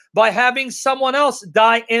day by having someone else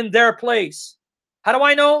die in their place. How do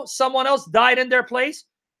I know someone else died in their place?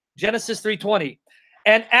 Genesis 3:20.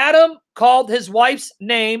 And Adam called his wife's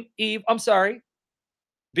name Eve. I'm sorry,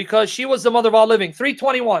 because she was the mother of all living.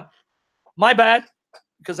 3:21. My bad,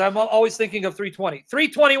 because I'm always thinking of 3:20.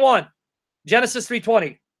 3:21. Genesis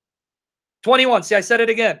 3:20. 21. See, I said it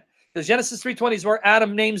again. Because Genesis 3:20 is where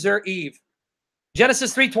Adam names her Eve.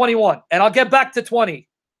 Genesis 3:21. And I'll get back to 20.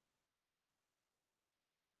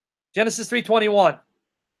 Genesis 3:21.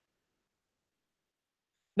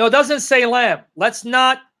 No, it doesn't say lamb. Let's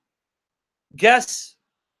not guess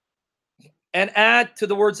and add to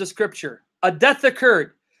the words of Scripture. A death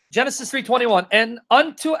occurred. Genesis 3:21. And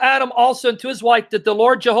unto Adam also and to his wife did the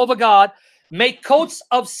Lord Jehovah God make coats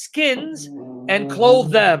of skins and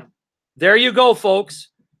clothe them. There you go, folks.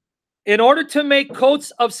 In order to make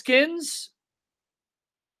coats of skins,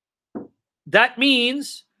 that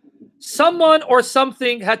means someone or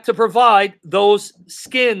something had to provide those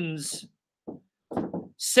skins.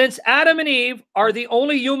 Since Adam and Eve are the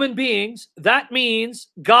only human beings, that means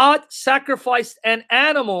God sacrificed an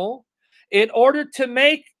animal in order to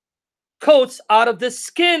make coats out of the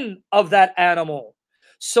skin of that animal.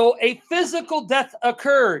 So a physical death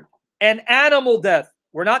occurred, an animal death.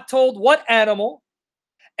 We're not told what animal.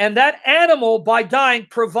 And that animal, by dying,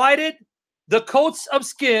 provided the coats of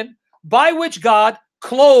skin by which God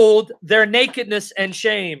clothed their nakedness and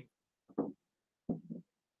shame.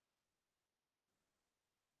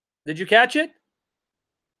 Did you catch it?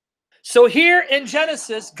 So here in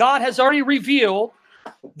Genesis, God has already revealed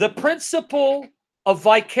the principle of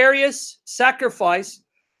vicarious sacrifice,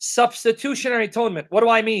 substitutionary atonement. What do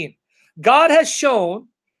I mean? God has shown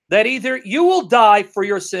that either you will die for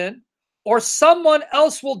your sin or someone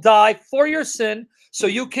else will die for your sin so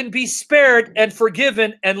you can be spared and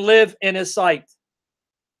forgiven and live in his sight.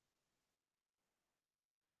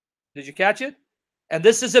 Did you catch it? And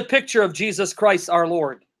this is a picture of Jesus Christ our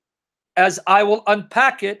Lord, as I will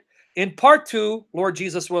unpack it in part 2, Lord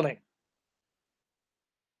Jesus willing.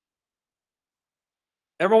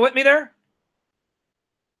 Everyone with me there?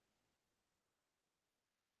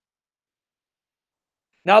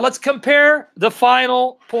 Now let's compare the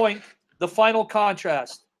final point, the final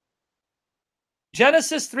contrast.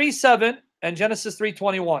 Genesis 3:7 and Genesis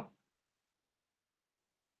 3:21.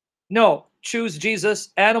 No, choose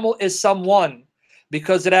Jesus. Animal is someone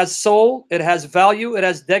because it has soul, it has value, it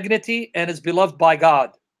has dignity, and is beloved by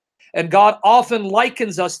God. And God often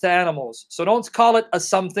likens us to animals. So don't call it a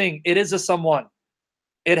something. It is a someone.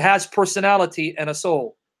 It has personality and a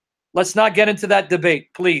soul. Let's not get into that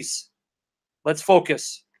debate, please. Let's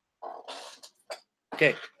focus.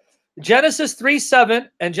 Okay. Genesis 3:7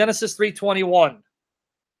 and Genesis 3:21.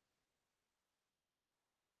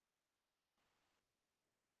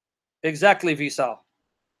 Exactly, Visal.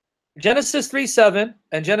 Genesis 3:7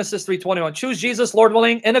 and Genesis 3:21. Choose Jesus, Lord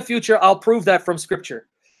willing. In the future, I'll prove that from Scripture.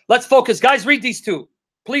 Let's focus. Guys, read these two.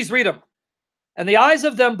 Please read them. And the eyes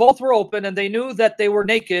of them both were open, and they knew that they were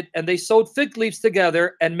naked, and they sewed fig leaves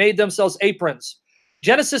together and made themselves aprons.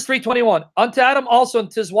 Genesis 3:21. Unto Adam also and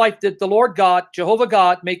to his wife did the Lord God, Jehovah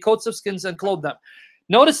God, make coats of skins and clothe them.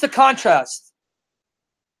 Notice the contrast.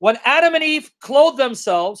 When Adam and Eve clothed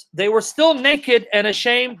themselves, they were still naked and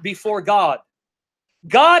ashamed before God.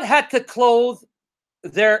 God had to clothe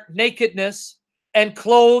their nakedness and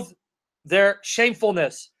clothe their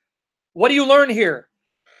shamefulness. What do you learn here?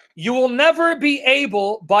 You will never be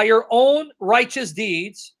able, by your own righteous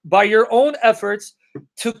deeds, by your own efforts,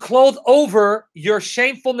 to clothe over your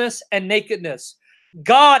shamefulness and nakedness.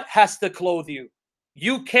 God has to clothe you.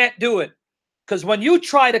 You can't do it. Because when you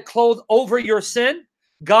try to clothe over your sin,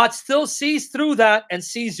 God still sees through that and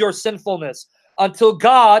sees your sinfulness until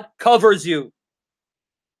God covers you.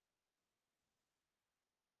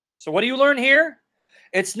 So what do you learn here?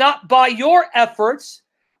 It's not by your efforts,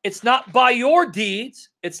 it's not by your deeds,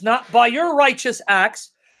 it's not by your righteous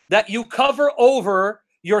acts that you cover over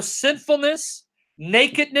your sinfulness,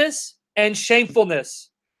 nakedness, and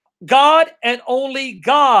shamefulness. God and only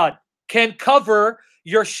God can cover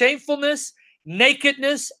your shamefulness,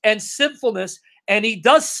 nakedness, and sinfulness, and he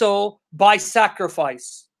does so by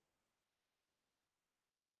sacrifice.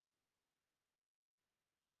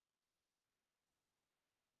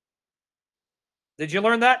 Did you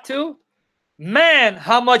learn that too? Man,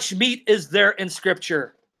 how much meat is there in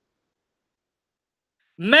Scripture?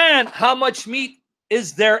 Man, how much meat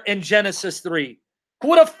is there in Genesis 3? Who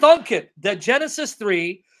would have thunk it that Genesis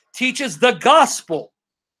 3 teaches the gospel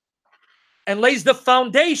and lays the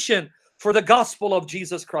foundation for the gospel of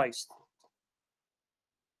Jesus Christ?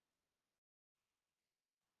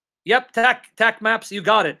 Yep, tack maps, you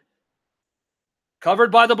got it.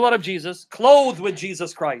 Covered by the blood of Jesus, clothed with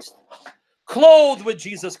Jesus Christ. Clothed with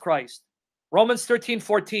Jesus Christ. Romans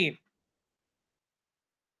 13:14.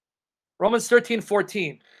 Romans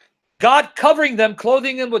 13:14. God covering them,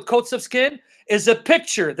 clothing them with coats of skin, is a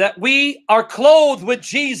picture that we are clothed with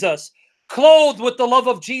Jesus, clothed with the love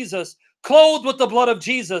of Jesus, clothed with the blood of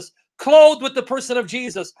Jesus, clothed with the person of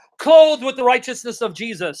Jesus, clothed with the righteousness of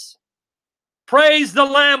Jesus. Praise the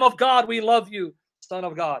Lamb of God. We love you, Son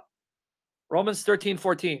of God. Romans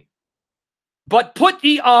 13:14. But put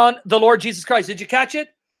ye on the Lord Jesus Christ. Did you catch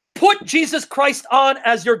it? Put Jesus Christ on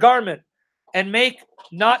as your garment, and make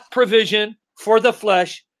not provision for the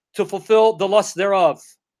flesh to fulfill the lust thereof.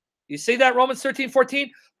 You see that, Romans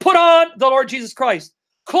 13:14? Put on the Lord Jesus Christ.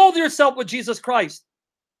 Clothe yourself with Jesus Christ,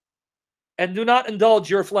 and do not indulge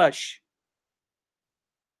your flesh.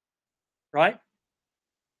 Right?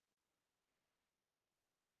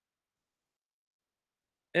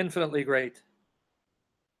 Infinitely great.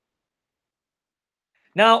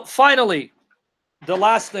 Now, finally, the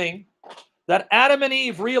last thing, that Adam and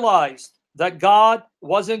Eve realized that God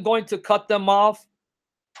wasn't going to cut them off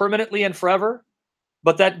permanently and forever,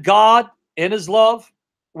 but that God, in his love,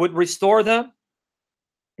 would restore them,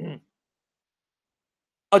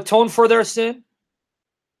 atone for their sin,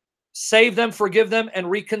 save them, forgive them, and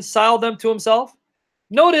reconcile them to himself.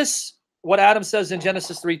 Notice what Adam says in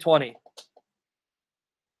Genesis 3:20.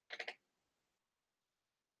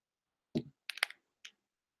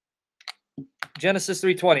 Genesis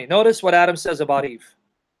 3:20. Notice what Adam says about Eve.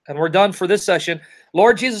 And we're done for this session.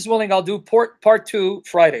 Lord Jesus willing, I'll do part 2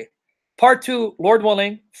 Friday. Part 2, Lord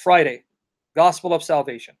willing, Friday. Gospel of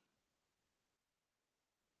salvation.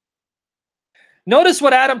 Notice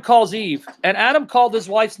what Adam calls Eve. And Adam called his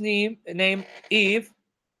wife's name Eve,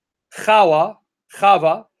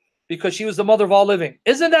 Chava, because she was the mother of all living.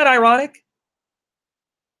 Isn't that ironic?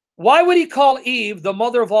 Why would he call Eve the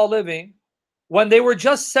mother of all living when they were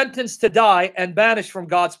just sentenced to die and banished from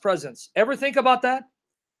God's presence? Ever think about that?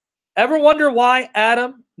 Ever wonder why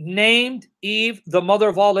Adam named Eve the mother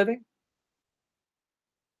of all living?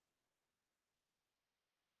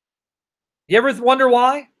 You ever wonder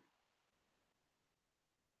why?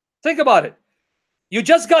 Think about it. You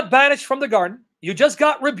just got banished from the garden. You just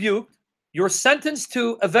got rebuked. You're sentenced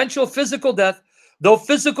to eventual physical death, though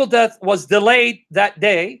physical death was delayed that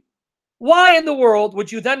day. Why in the world would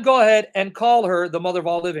you then go ahead and call her the mother of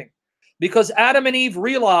all living? Because Adam and Eve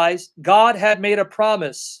realized God had made a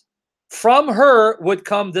promise. From her would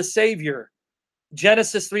come the Savior.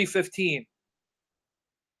 Genesis 3:15.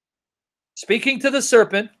 Speaking to the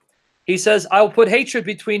serpent, he says, I will put hatred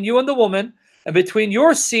between you and the woman, and between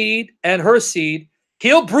your seed and her seed.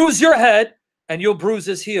 He'll bruise your head, and you'll bruise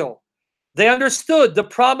his heel. They understood the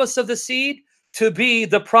promise of the seed to be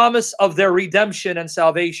the promise of their redemption and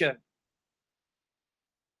salvation.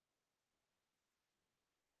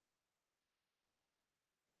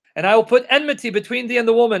 And I will put enmity between thee and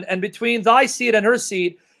the woman, and between thy seed and her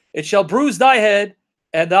seed. It shall bruise thy head,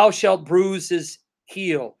 and thou shalt bruise his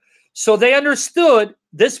heel. So they understood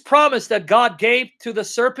this promise that God gave to the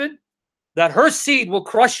serpent, that her seed will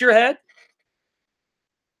crush your head,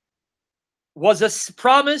 was a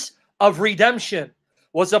promise of redemption,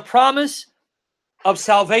 was a promise of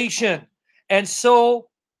salvation. And so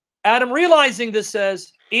Adam, realizing this,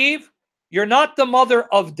 says, Eve, you're not the mother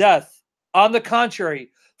of death. On the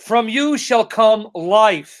contrary, from you shall come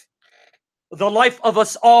life, the life of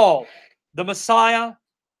us all, the Messiah,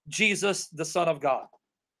 Jesus, the Son of God.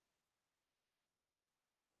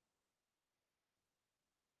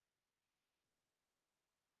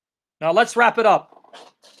 Now let's wrap it up.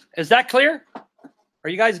 Is that clear? Are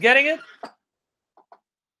you guys getting it?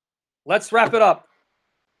 Let's wrap it up.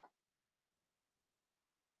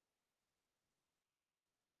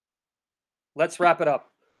 Let's wrap it up.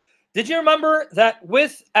 Did you remember that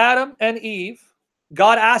with Adam and Eve,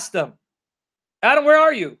 God asked them, Adam, where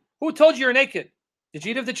are you? Who told you you're naked? Did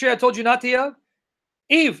you eat of the tree I told you not to eat of?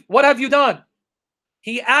 Eve, what have you done?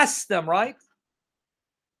 He asked them, right?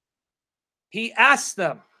 He asked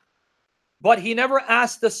them, but he never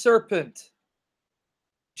asked the serpent.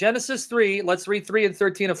 Genesis 3, let's read 3 and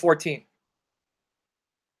 13 and 14.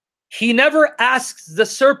 He never asks the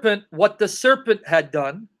serpent what the serpent had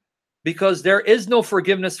done, because there is no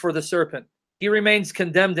forgiveness for the serpent. He remains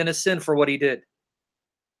condemned in his sin for what he did.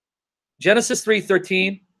 Genesis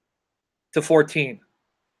 3:13 to 14.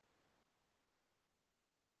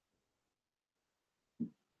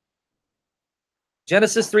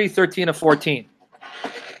 Genesis 3:13 to 14.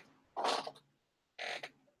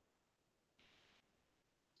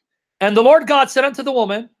 And the Lord God said unto the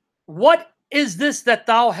woman, what is this that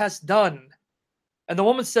thou hast done? And the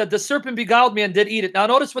woman said, the serpent beguiled me and did eat it. Now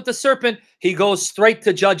notice with the serpent, he goes straight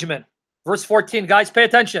to judgment. Verse 14, guys, pay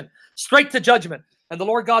attention. Straight to judgment. And the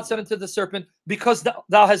Lord God said unto the serpent, because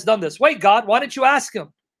thou hast done this. Wait, God, why didn't you ask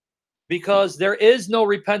him? Because there is no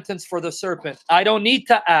repentance for the serpent. I don't need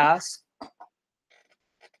to ask,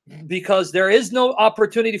 because there is no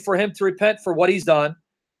opportunity for him to repent for what he's done.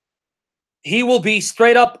 He will be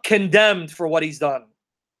straight up condemned for what he's done.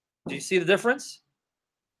 Do you see the difference?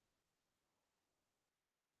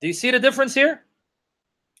 Do you see the difference here?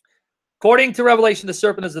 According to Revelation, the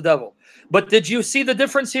serpent is the devil. But did you see the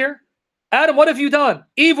difference here? Adam, what have you done?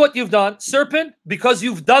 Eve, what you've done? Serpent, because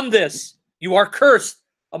you've done this, you are cursed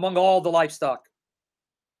among all the livestock.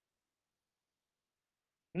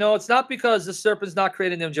 No, it's not because the serpent is not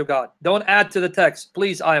created in the image of God. Don't add to the text.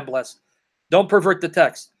 Please, I am blessed. Don't pervert the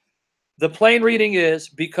text. The plain reading is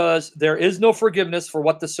because there is no forgiveness for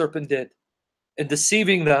what the serpent did in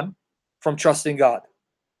deceiving them from trusting God.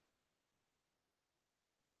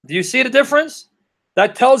 Do you see the difference?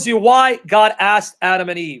 That tells you why God asked Adam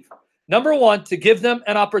and Eve. Number one, to give them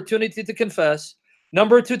an opportunity to confess.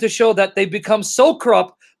 Number two, to show that they become so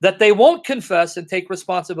corrupt that they won't confess and take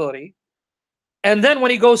responsibility. And then when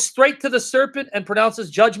he goes straight to the serpent and pronounces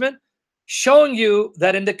judgment, showing you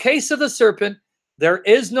that in the case of the serpent, there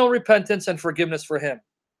is no repentance and forgiveness for him.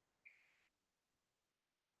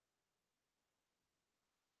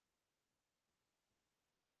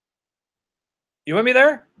 You with me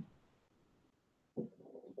there?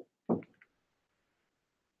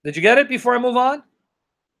 Did you get it before I move on?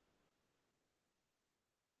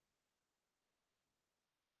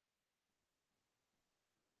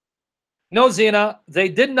 No, Zena, they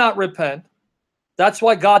did not repent. That's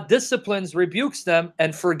why God disciplines, rebukes them,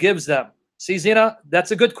 and forgives them. See, Zena, that's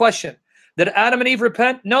a good question. Did Adam and Eve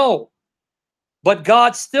repent? No. But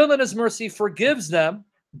God still in his mercy forgives them,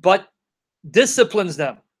 but disciplines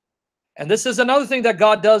them. And this is another thing that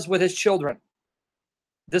God does with his children.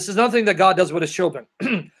 This is another thing that God does with his children.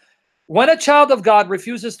 When a child of God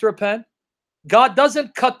refuses to repent, God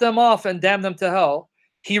doesn't cut them off and damn them to hell.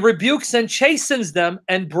 He rebukes and chastens them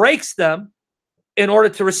and breaks them in order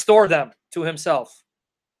to restore them to himself.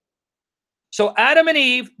 So Adam and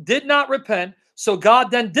Eve did not repent. So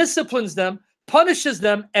God then disciplines them, punishes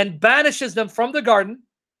them, and banishes them from the garden,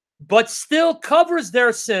 but still covers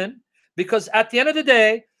their sin, because at the end of the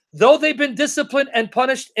day, though they've been disciplined and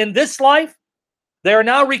punished in this life, they are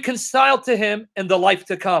now reconciled to him in the life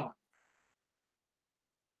to come.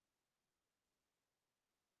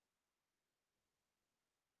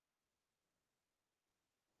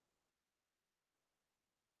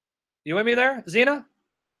 You with me there, Zena?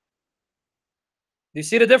 Do you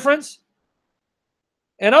see the difference?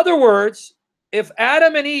 In other words, if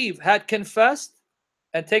Adam and Eve had confessed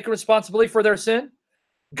and taken responsibility for their sin,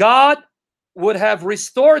 God would have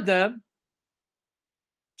restored them,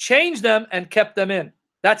 changed them, and kept them in.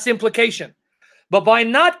 That's the implication. But by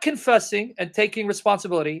not confessing and taking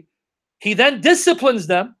responsibility, he then disciplines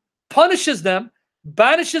them, punishes them,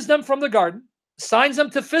 banishes them from the garden, assigns them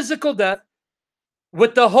to physical death,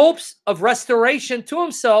 with the hopes of restoration to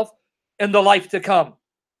himself in the life to come.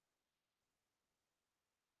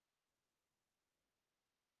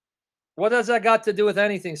 What does that got to do with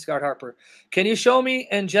anything, Scott Harper? Can you show me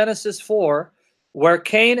in Genesis 4 where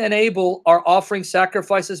Cain and Abel are offering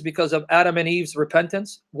sacrifices because of Adam and Eve's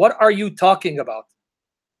repentance? What are you talking about?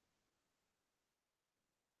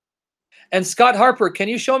 And Scott Harper, can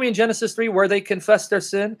you show me in Genesis 3 where they confess their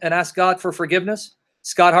sin and ask God for forgiveness?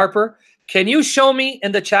 Scott Harper, can you show me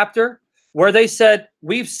in the chapter where they said,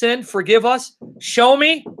 we've sinned, forgive us? Show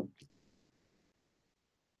me.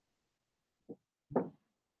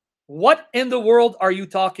 What in the world are you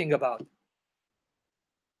talking about?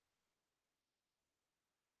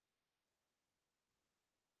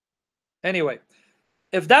 Anyway,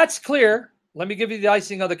 if that's clear, let me give you the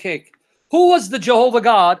icing of the cake. Who was the Jehovah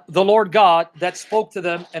God, the Lord God, that spoke to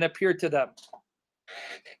them and appeared to them?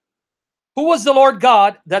 Who was the Lord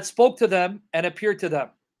God that spoke to them and appeared to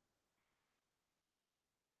them?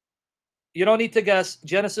 You don't need to guess.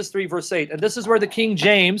 Genesis 3 verse 8. And this is where the King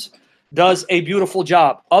James does a beautiful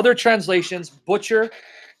job. Other translations butcher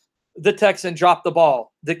the text and drop the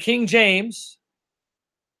ball. The King James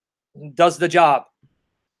does the job.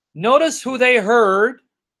 Notice who they heard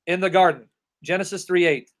in the garden. Genesis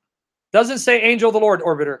 3:8. Doesn't say angel of the Lord,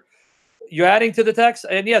 orbiter. You're adding to the text,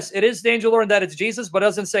 and yes, it is the angel of the Lord and that it's Jesus, but it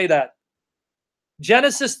doesn't say that.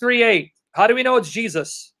 Genesis 3:8. How do we know it's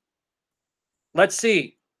Jesus? Let's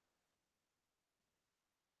see.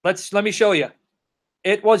 Let me show you.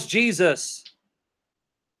 It was Jesus.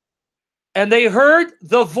 And they heard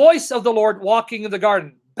the voice of the Lord walking in the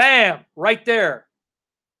garden. Bam, right there.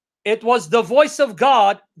 It was the voice of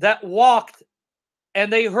God that walked,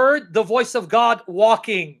 and they heard the voice of God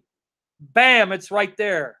walking. Bam, it's right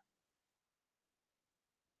there.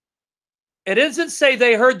 It doesn't say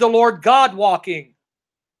they heard the Lord God walking.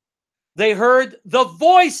 They heard the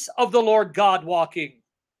voice of the Lord God walking.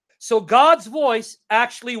 So God's voice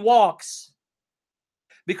actually walks,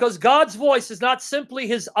 because God's voice is not simply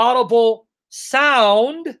his audible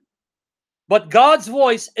sound, but God's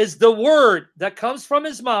voice is the word that comes from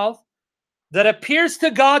his mouth that appears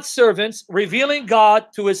to God's servants, revealing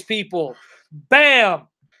God to his people. Bam!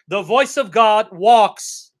 The voice of God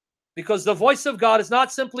walks, because the voice of God is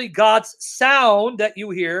not simply God's sound that you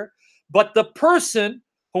hear, but the person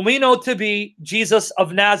whom we know to be Jesus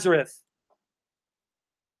of Nazareth.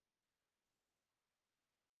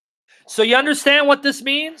 So you understand what this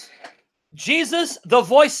means? Jesus, the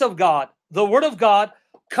voice of God, the word of God,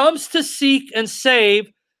 comes to seek and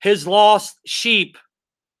save his lost sheep.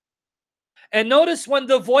 And notice when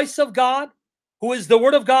the voice of God, who is the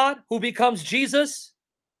word of God, who becomes Jesus,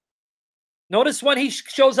 notice when he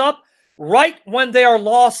shows up, right when they are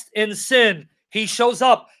lost in sin, he shows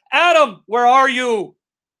up. Adam, where are you?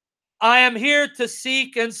 I am here to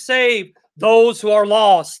seek and save those who are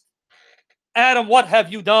lost. Adam, what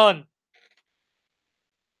have you done?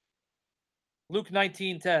 Luke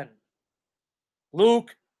 19:10.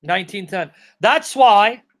 Luke 19:10. That's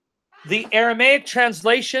why the Aramaic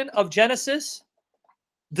translation of Genesis,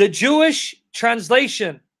 the Jewish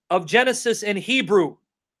translation of Genesis in Hebrew,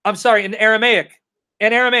 in Aramaic.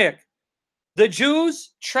 The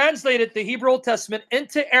Jews translated the Hebrew Old Testament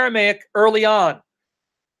into Aramaic early on.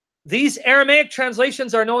 These Aramaic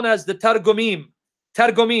translations are known as the Targumim,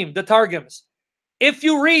 the Targums. If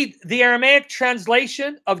you read the Aramaic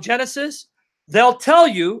translation of Genesis, they'll tell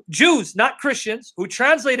you, Jews, not Christians, who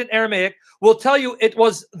translated Aramaic, will tell you it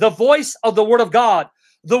was the voice of the word of God.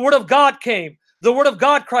 The word of God came. The word of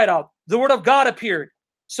God cried out. The word of God appeared.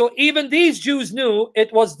 So even these Jews knew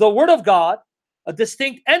it was the word of God, a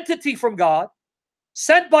distinct entity from God,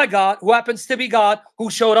 sent by God, who happens to be God,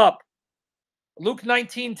 who showed up. Luke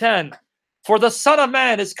 19:10. For the Son of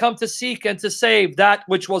Man is come to seek and to save that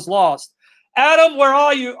which was lost. Adam, where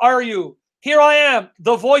are you? Here I am,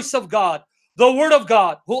 the voice of God, the word of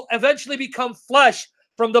God, who will eventually become flesh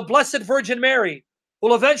from the Blessed Virgin Mary, who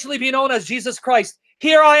will eventually be known as Jesus Christ.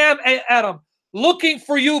 Here I am, Adam, looking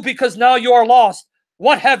for you because now you are lost.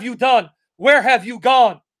 What have you done? Where have you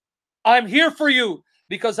gone? I'm here for you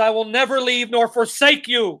because I will never leave nor forsake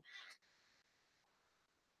you.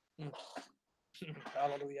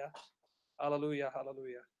 Hallelujah. Hallelujah.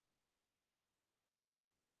 Hallelujah.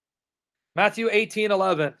 Matthew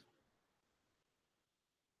 18:11.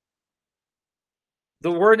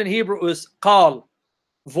 The word in Hebrew is qal,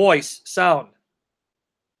 voice, sound.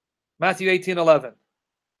 Matthew 18:11.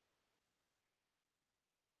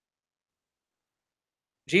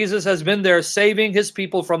 Jesus has been there saving his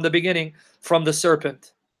people from the beginning, from the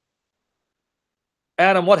serpent.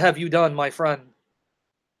 Adam, what have you done, my friend?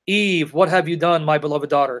 Eve, what have you done, my beloved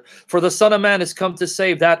daughter? For the Son of Man has come to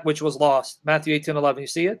save that which was lost. Matthew 18:11. You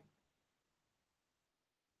see it?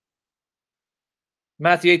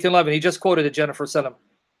 Matthew 18:11. He just quoted it, Jennifer Selim.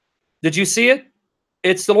 Did you see it?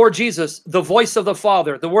 It's the Lord Jesus, the voice of the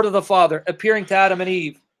Father, the word of the Father, appearing to Adam and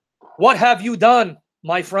Eve. What have you done,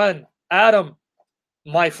 my friend? Adam,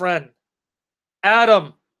 my friend.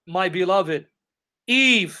 Adam, my beloved.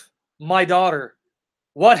 Eve, my daughter.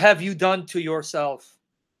 What have you done to yourself?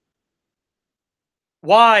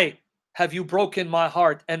 Why have you broken my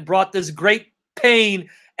heart and brought this great pain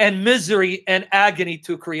and misery and agony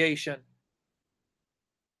to creation?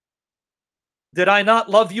 Did I not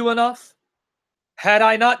love you enough? Had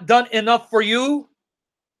I not done enough for you?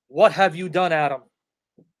 What have you done, Adam?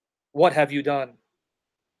 What have you done?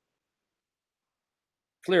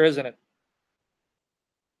 Clear, isn't it?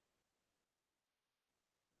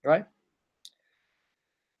 Right?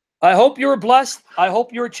 I hope you're blessed. I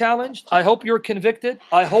hope you're challenged. I hope you're convicted.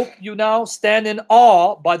 I hope you now stand in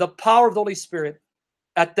awe by the power of the Holy Spirit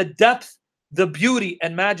at the depth, the beauty,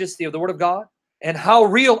 and majesty of the Word of God, and how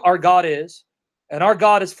real our God is. And our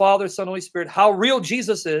God is Father, Son, Holy Spirit. How real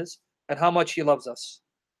Jesus is, and how much He loves us.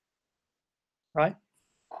 Right?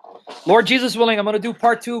 Lord Jesus willing, I'm going to do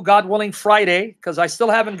part 2, God willing, Friday, because I still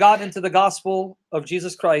haven't gotten into the gospel of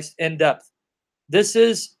Jesus Christ in depth. This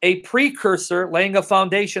is a precursor, laying a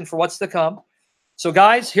foundation for what's to come. So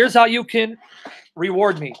guys, here's how you can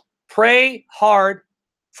reward me. Pray hard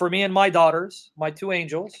for me and my daughters, my 2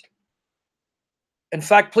 angels. In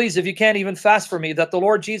fact, please, if you can't, even fast for me, that the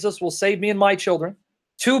Lord Jesus will save me and my children.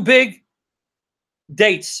 2 big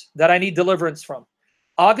dates that I need deliverance from.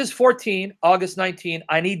 August 14, August 19,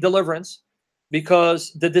 I need deliverance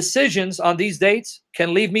because the decisions on these dates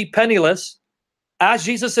can leave me penniless. Ask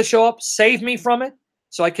Jesus to show up, save me from it,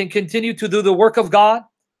 so I can continue to do the work of God,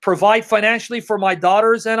 provide financially for my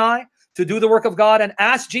daughters and I to do the work of God, and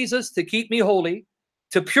ask Jesus to keep me holy,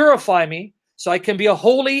 to purify me, so I can be a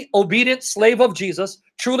holy, obedient slave of Jesus,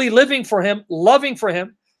 truly living for him, loving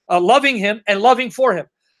him, and loving for him,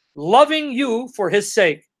 loving you for his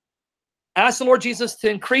sake. Ask the Lord Jesus to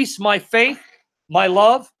increase my faith, my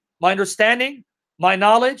love, my understanding, my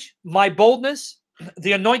knowledge, my boldness,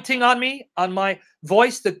 the anointing on me, on my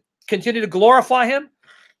voice to continue to glorify him,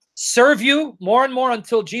 serve you more and more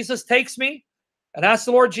until Jesus takes me, and ask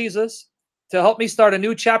the Lord Jesus to help me start a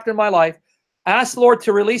new chapter in my life. Ask the Lord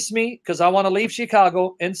to release me because I want to leave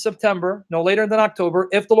Chicago in September, no later than October,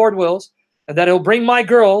 if the Lord wills, and that he'll bring my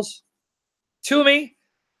girls to me,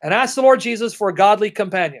 and ask the Lord Jesus for a godly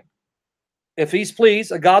companion. If he's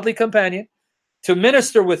pleased, a godly companion to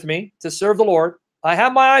minister with me, to serve the Lord. I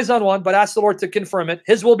have my eyes on one, but ask the Lord to confirm it.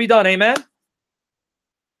 His will be done. Amen.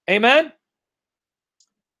 Amen.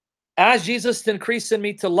 Ask Jesus to increase in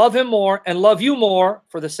me to love him more and love you more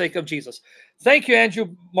for the sake of Jesus. Thank you,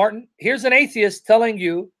 Andrew Martin. Here's an atheist telling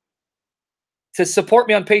you to support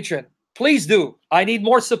me on Patreon. Please do. I need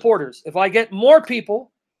more supporters. If I get more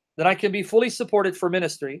people, then I can be fully supported for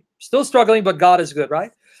ministry. Still struggling, but God is good,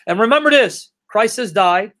 right? And remember this, Christ has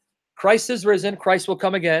died, Christ is risen, Christ will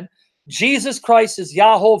come again. Jesus Christ is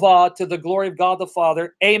Yahovah to the glory of God the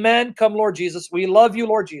Father. Amen. Come, Lord Jesus. We love you,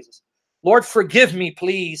 Lord Jesus. Lord, forgive me,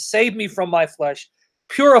 please. Save me from my flesh.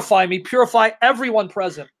 Purify me. Purify everyone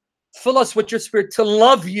present. Fill us with your spirit to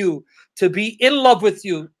love you, to be in love with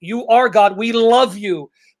you. You are God. We love you.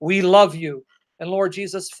 We love you. And Lord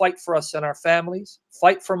Jesus, fight for us and our families.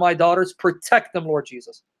 Fight for my daughters. Protect them, Lord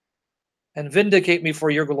Jesus. And vindicate me for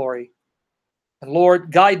your glory. And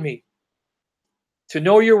Lord, guide me to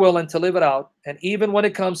know your will and to live it out. And even when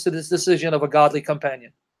it comes to this decision of a godly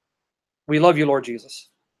companion, we love you, Lord Jesus.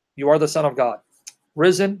 You are the Son of God.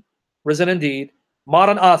 Risen, risen indeed.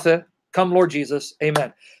 Maranatha, come, Lord Jesus.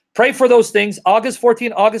 Amen. Pray for those things. August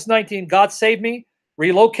 14, August 19, God save me,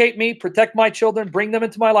 relocate me, protect my children, bring them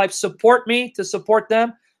into my life, support me to support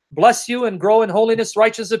them, bless you and grow in holiness,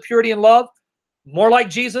 righteousness, purity, and love. More like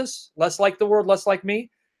Jesus, less like the world, less like me.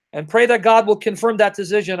 And pray that God will confirm that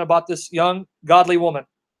decision about this young, godly woman.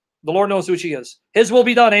 The Lord knows who she is. His will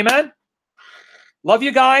be done. Amen. Love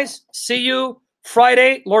you guys. See you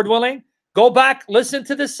Friday, Lord willing. Go back, listen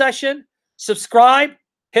to this session, subscribe,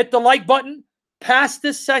 hit the like button, pass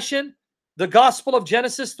this session, the gospel of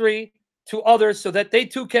Genesis 3, to others so that they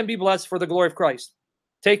too can be blessed for the glory of Christ.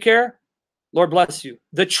 Take care. Lord bless you.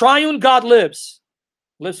 The triune God lives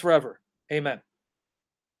forever. Amen.